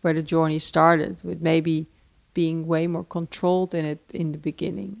heard where the journey started with maybe being way more controlled in it in the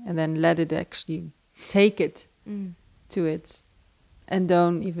beginning, and then let it actually take it to it, and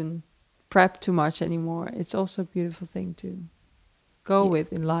don't even prep too much anymore. It's also a beautiful thing to go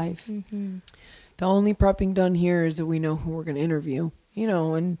with in life. Mm-hmm. The only prepping done here is that we know who we're going to interview, you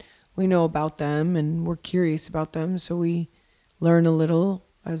know, and we know about them and we're curious about them. So we learn a little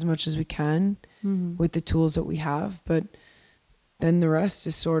as much as we can with the tools that we have. But then the rest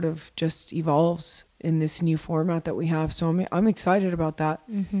is sort of just evolves in this new format that we have. So I'm excited about that.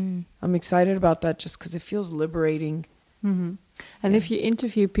 I'm excited about that just because it feels liberating. And if you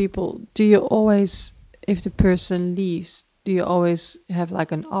interview people, do you always, if the person leaves, do you always have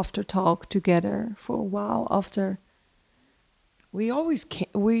like an after talk together for a while after? We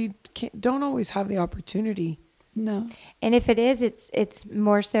don't always have the opportunity. No. And if it is, it's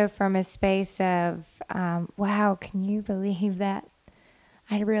more so from a space of, wow, can you believe that?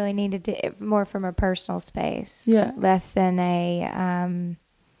 I really needed to, more from a personal space. Yeah. Less than an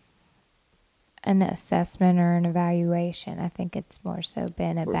assessment or an evaluation. I think it's more so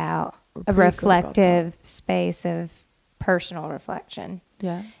been about a reflective space of personal reflection.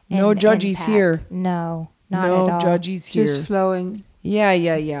 Yeah. No judgies impact. here. No, not No at all. judgies here. Just flowing. Yeah.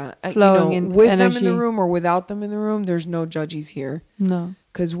 Flowing you know, in with energy. them in the room or without them in the room, there's no judgies here. No.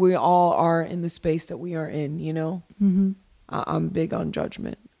 Because we all are in the space that we are in, you know? Mm-hmm. I'm big on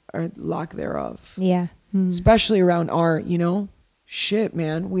judgment or lack thereof. Yeah. Especially around art, you know? Shit,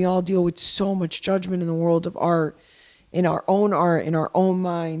 man. We all deal with so much judgment in the world of art, in our own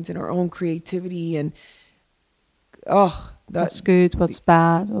minds, in our own creativity. And, What's good, what's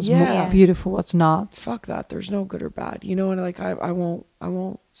bad, what's more beautiful, what's not. Fuck that. There's no good or bad. You know, and like I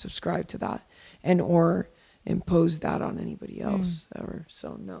won't subscribe to that and or impose that on anybody else ever.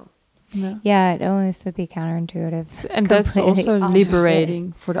 So no. Yeah, it almost would be counterintuitive. And that's Completely also opposite.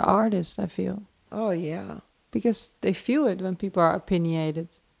 liberating for the artist, I feel. Oh yeah. Because they feel it when people are opinionated.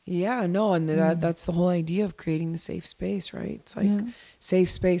 Yeah, no, and that's the whole idea of creating the safe space, right? It's like safe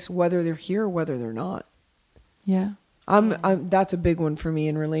space whether they're here or whether they're not. Yeah. I'm that's a big one for me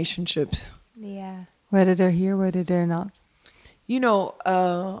in relationships. Yeah. Whether they're here, whether they're not. You know,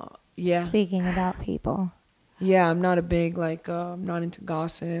 yeah. Speaking about people. Yeah, I'm not a big I'm not into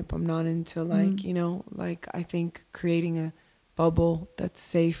gossip. I'm not into you know, I think creating a bubble that's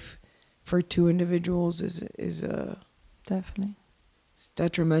safe for two individuals is Definitely. It's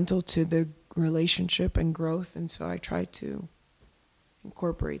detrimental to the relationship and growth, and so I try to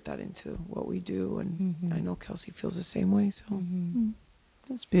incorporate that into what we do, and I know Kelsey feels the same way. So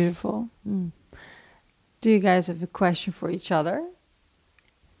That's beautiful. Do you guys have a question for each other?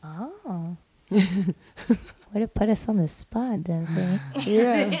 Oh. Way to put us on the spot, Dimphy.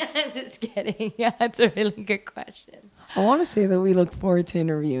 yeah, I'm just kidding. Yeah, that's a really good question. I want to say that we look forward to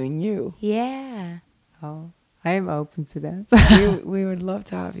interviewing you. Yeah. Oh, I am open to that. we would love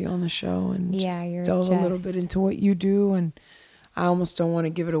to have you on the show and just you're delve a little bit into what you do. And I almost don't want to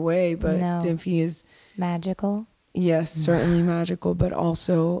give it away, but Dimphy is magical. Yes, certainly magical, but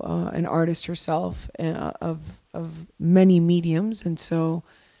also an artist herself of many mediums, and so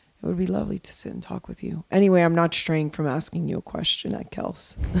it would be lovely to sit and talk with you. Anyway, I'm not straying from asking you a question at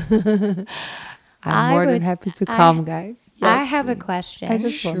Kels. I'm more than happy to come, guys. Yes, I have a question.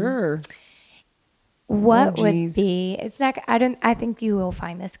 Sure. What would be? It's not. I think you will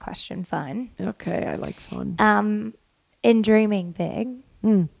find this question fun. Okay, I like fun. In dreaming big,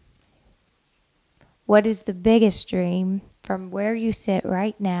 what is the biggest dream from where you sit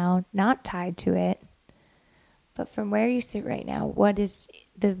right now? Not tied to it, but from where you sit right now. What is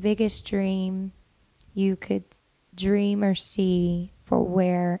the biggest dream you could dream or see for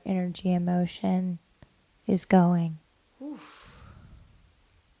where energy and motion is going? Oof.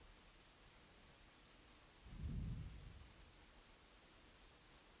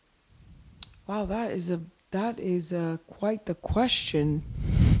 Wow, that is quite the question.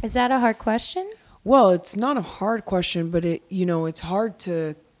 Is that a hard question? Well, it's not a hard question, but it's hard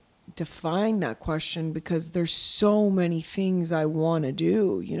to define that question because there's so many things I want to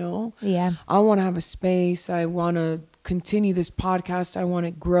do, you know? Yeah. I want to have a space. I want to continue this podcast. I want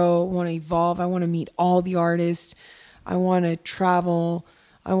to grow. I want to evolve. I want to meet all the artists. I want to travel.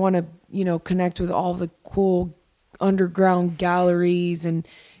 I want to, you know, connect with all the cool underground galleries and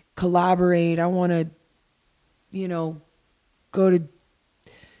collaborate. I want to, you know, go to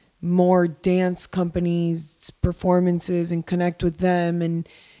more dance companies, performances, and connect with them. And,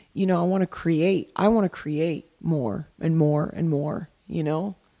 you know, I want to create more and more and more, you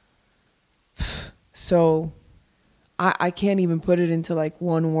know? So I can't even put it into like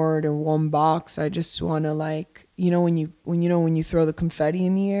one word or one box. I just want to, like, you know, when you throw the confetti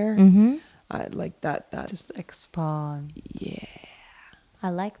in the air, I like that Just expand. Yeah. I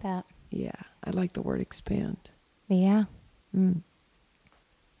like that. Yeah. I like the word expand. Yeah. Mm.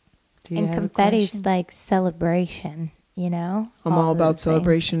 And confetti's like celebration, you know? I'm all about those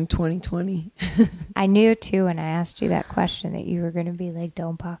celebration 2020. I knew too when I asked you that question that you were going to be like,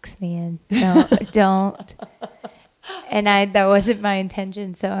 don't box me in. Don't. And that wasn't my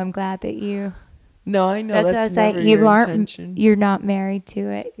intention, so I'm glad that you... No, I know That's that's what I was never like. your intention. You're not married to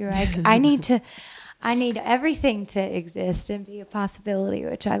it. You're like, I need everything to exist and be a possibility,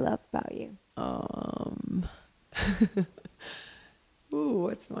 which I love about you. Ooh,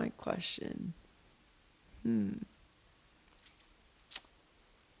 what's my question?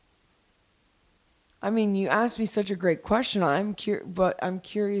 I mean, you asked me such a great question. But I'm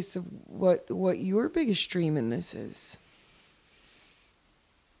curious of what your biggest dream in this is.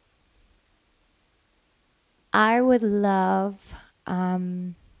 I would love,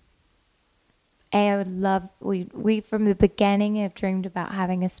 we from the beginning have dreamed about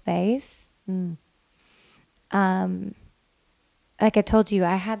having a space. Like I told you,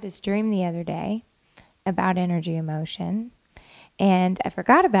 I had this dream the other day about energy emotion, and I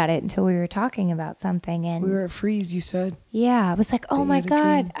forgot about it until we were talking about something. And We were at Freeze, you said. yeah, I was like, oh you my had a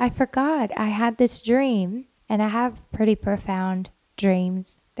God, dream. I forgot. I had this dream, and I have pretty profound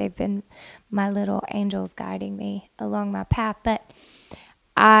dreams. They've been my little angels guiding me along my path. But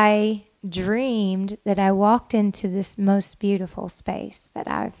I dreamed that I walked into this most beautiful space that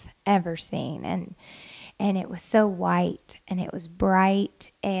I've ever seen. And it was so white, and it was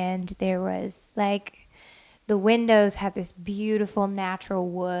bright, and there was like, the windows had this beautiful natural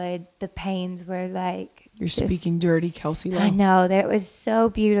wood. The panes were like... You're speaking dirty, Kelsey Law. I know. That was so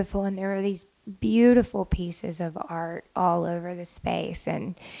beautiful. And there were these beautiful pieces of art all over the space.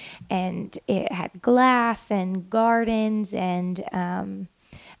 And it had glass and gardens. And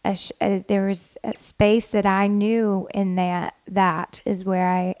there was a space that I knew in that is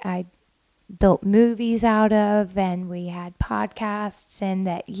where I built movies out of, and we had podcasts, and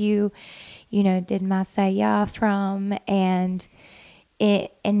that you did Masaya from, and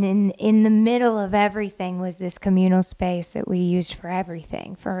in the middle of everything was this communal space that we used for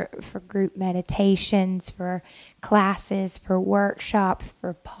everything, for group meditations, for classes, for workshops,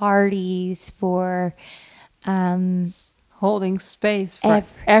 for parties, for Holding space for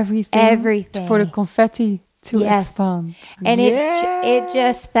everything. For the confetti to expand. And it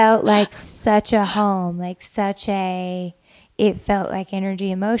just felt like such a home, like it felt like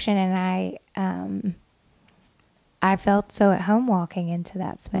energy emotion, and I felt so at home walking into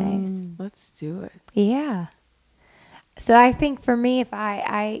that space. Let's do it. Yeah. So I think for me, if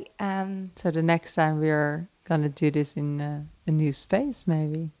So the next time we're gonna do this in a new space,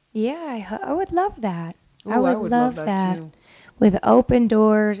 maybe. Yeah, I would love that. Ooh, I would love that too. with open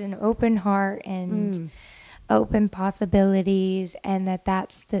doors and open heart and open possibilities, and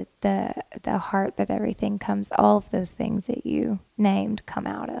that's the heart that everything comes, all of those things that you named come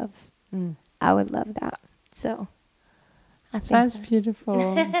out of. I would love that. So I think Sounds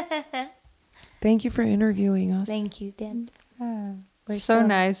beautiful. Thank you for interviewing us. Thank you, Dim. We're So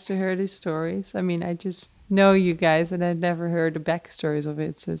nice to hear these stories. I mean, I just know you guys, and I've never heard the backstories of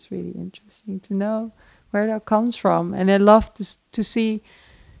it, so it's really interesting to know where that comes from. And I love to see,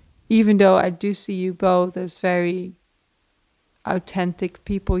 even though I do see you both as very authentic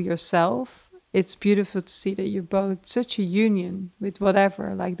people yourself, it's beautiful to see that you're both such a union with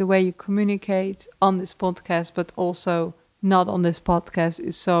whatever, like the way you communicate on this podcast, but also not on this podcast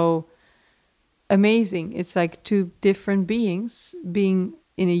is so amazing. It's like two different beings being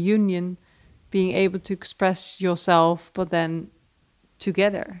in a union, being able to express yourself, but then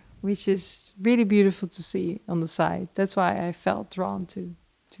together, which is really beautiful to see on the side. That's why I felt drawn to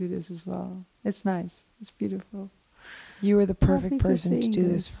this as well. It's nice. It's beautiful. You were the perfect Lovely to person to see do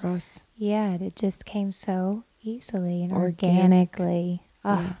this. this for us. Yeah, it just came so easily and Organic. organically.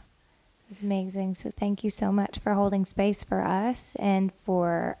 Oh, was amazing. So thank you so much for holding space for us and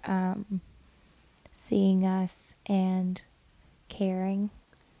for seeing us and caring.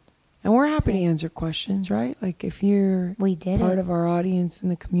 And we're happy to answer questions, right? Like if you're part of our audience in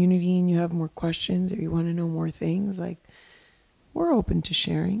the community and you have more questions or you want to know more things, like we're open to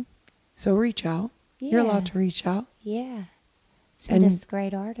sharing. So reach out. Yeah. You're allowed to reach out. Yeah. Send us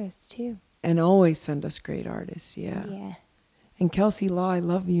great artists too. And always send us great artists. Yeah. Yeah. And Kelsey Law, I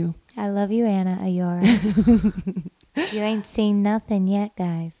love you. I love you, Anna Ayora. You ain't seen nothing yet,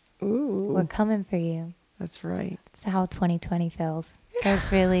 guys. Ooh. We're coming for you. That's right. That's how 2020 feels. Yeah.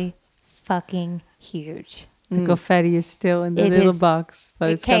 It's really fucking huge. The confetti is still in the little box,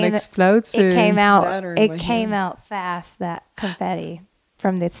 but it's going to explode soon. It came out fast, that confetti,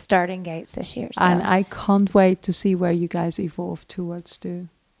 from the starting gates this year. So. And I can't wait to see where you guys evolve towards too.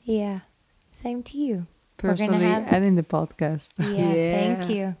 Yeah. Same to you. Personally and in the podcast. Yeah,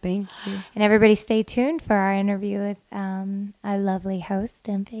 thank you. Thank you. And everybody stay tuned for our interview with our lovely host,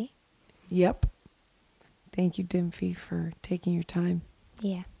 Dimphy. Yep. Thank you, Dimphy, for taking your time.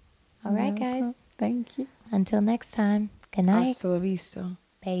 Yeah. All right, guys. Thank you. Until next time. Good night. Hasta la vista.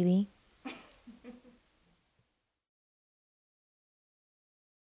 Baby.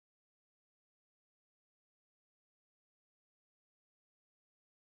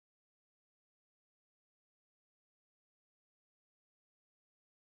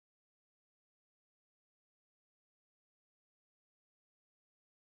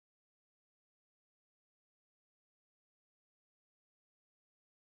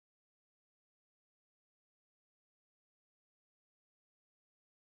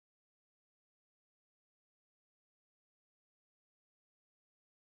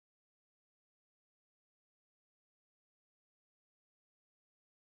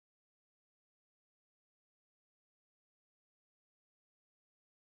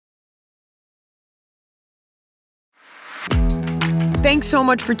 Thanks so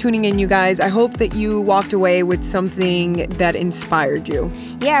much for tuning in, you guys. I hope that you walked away with something that inspired you.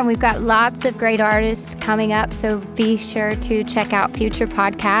 Yeah, and we've got lots of great artists coming up, so be sure to check out future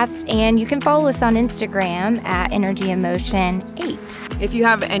podcasts. And you can follow us on Instagram at Energy Emotion 8. If you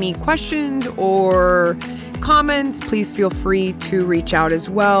have any questions or comments, please feel free to reach out as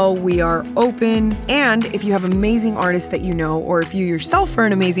well. We are open. And if you have amazing artists that you know, or if you yourself are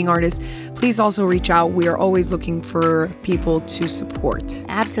an amazing artist, please also reach out. We are always looking for people to support.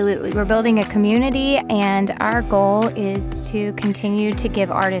 Absolutely. We're building a community, and our goal is to continue to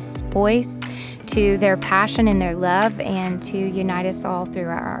give artists voice to their passion and their love, and to unite us all through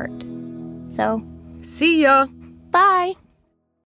our art. So, see ya. Bye.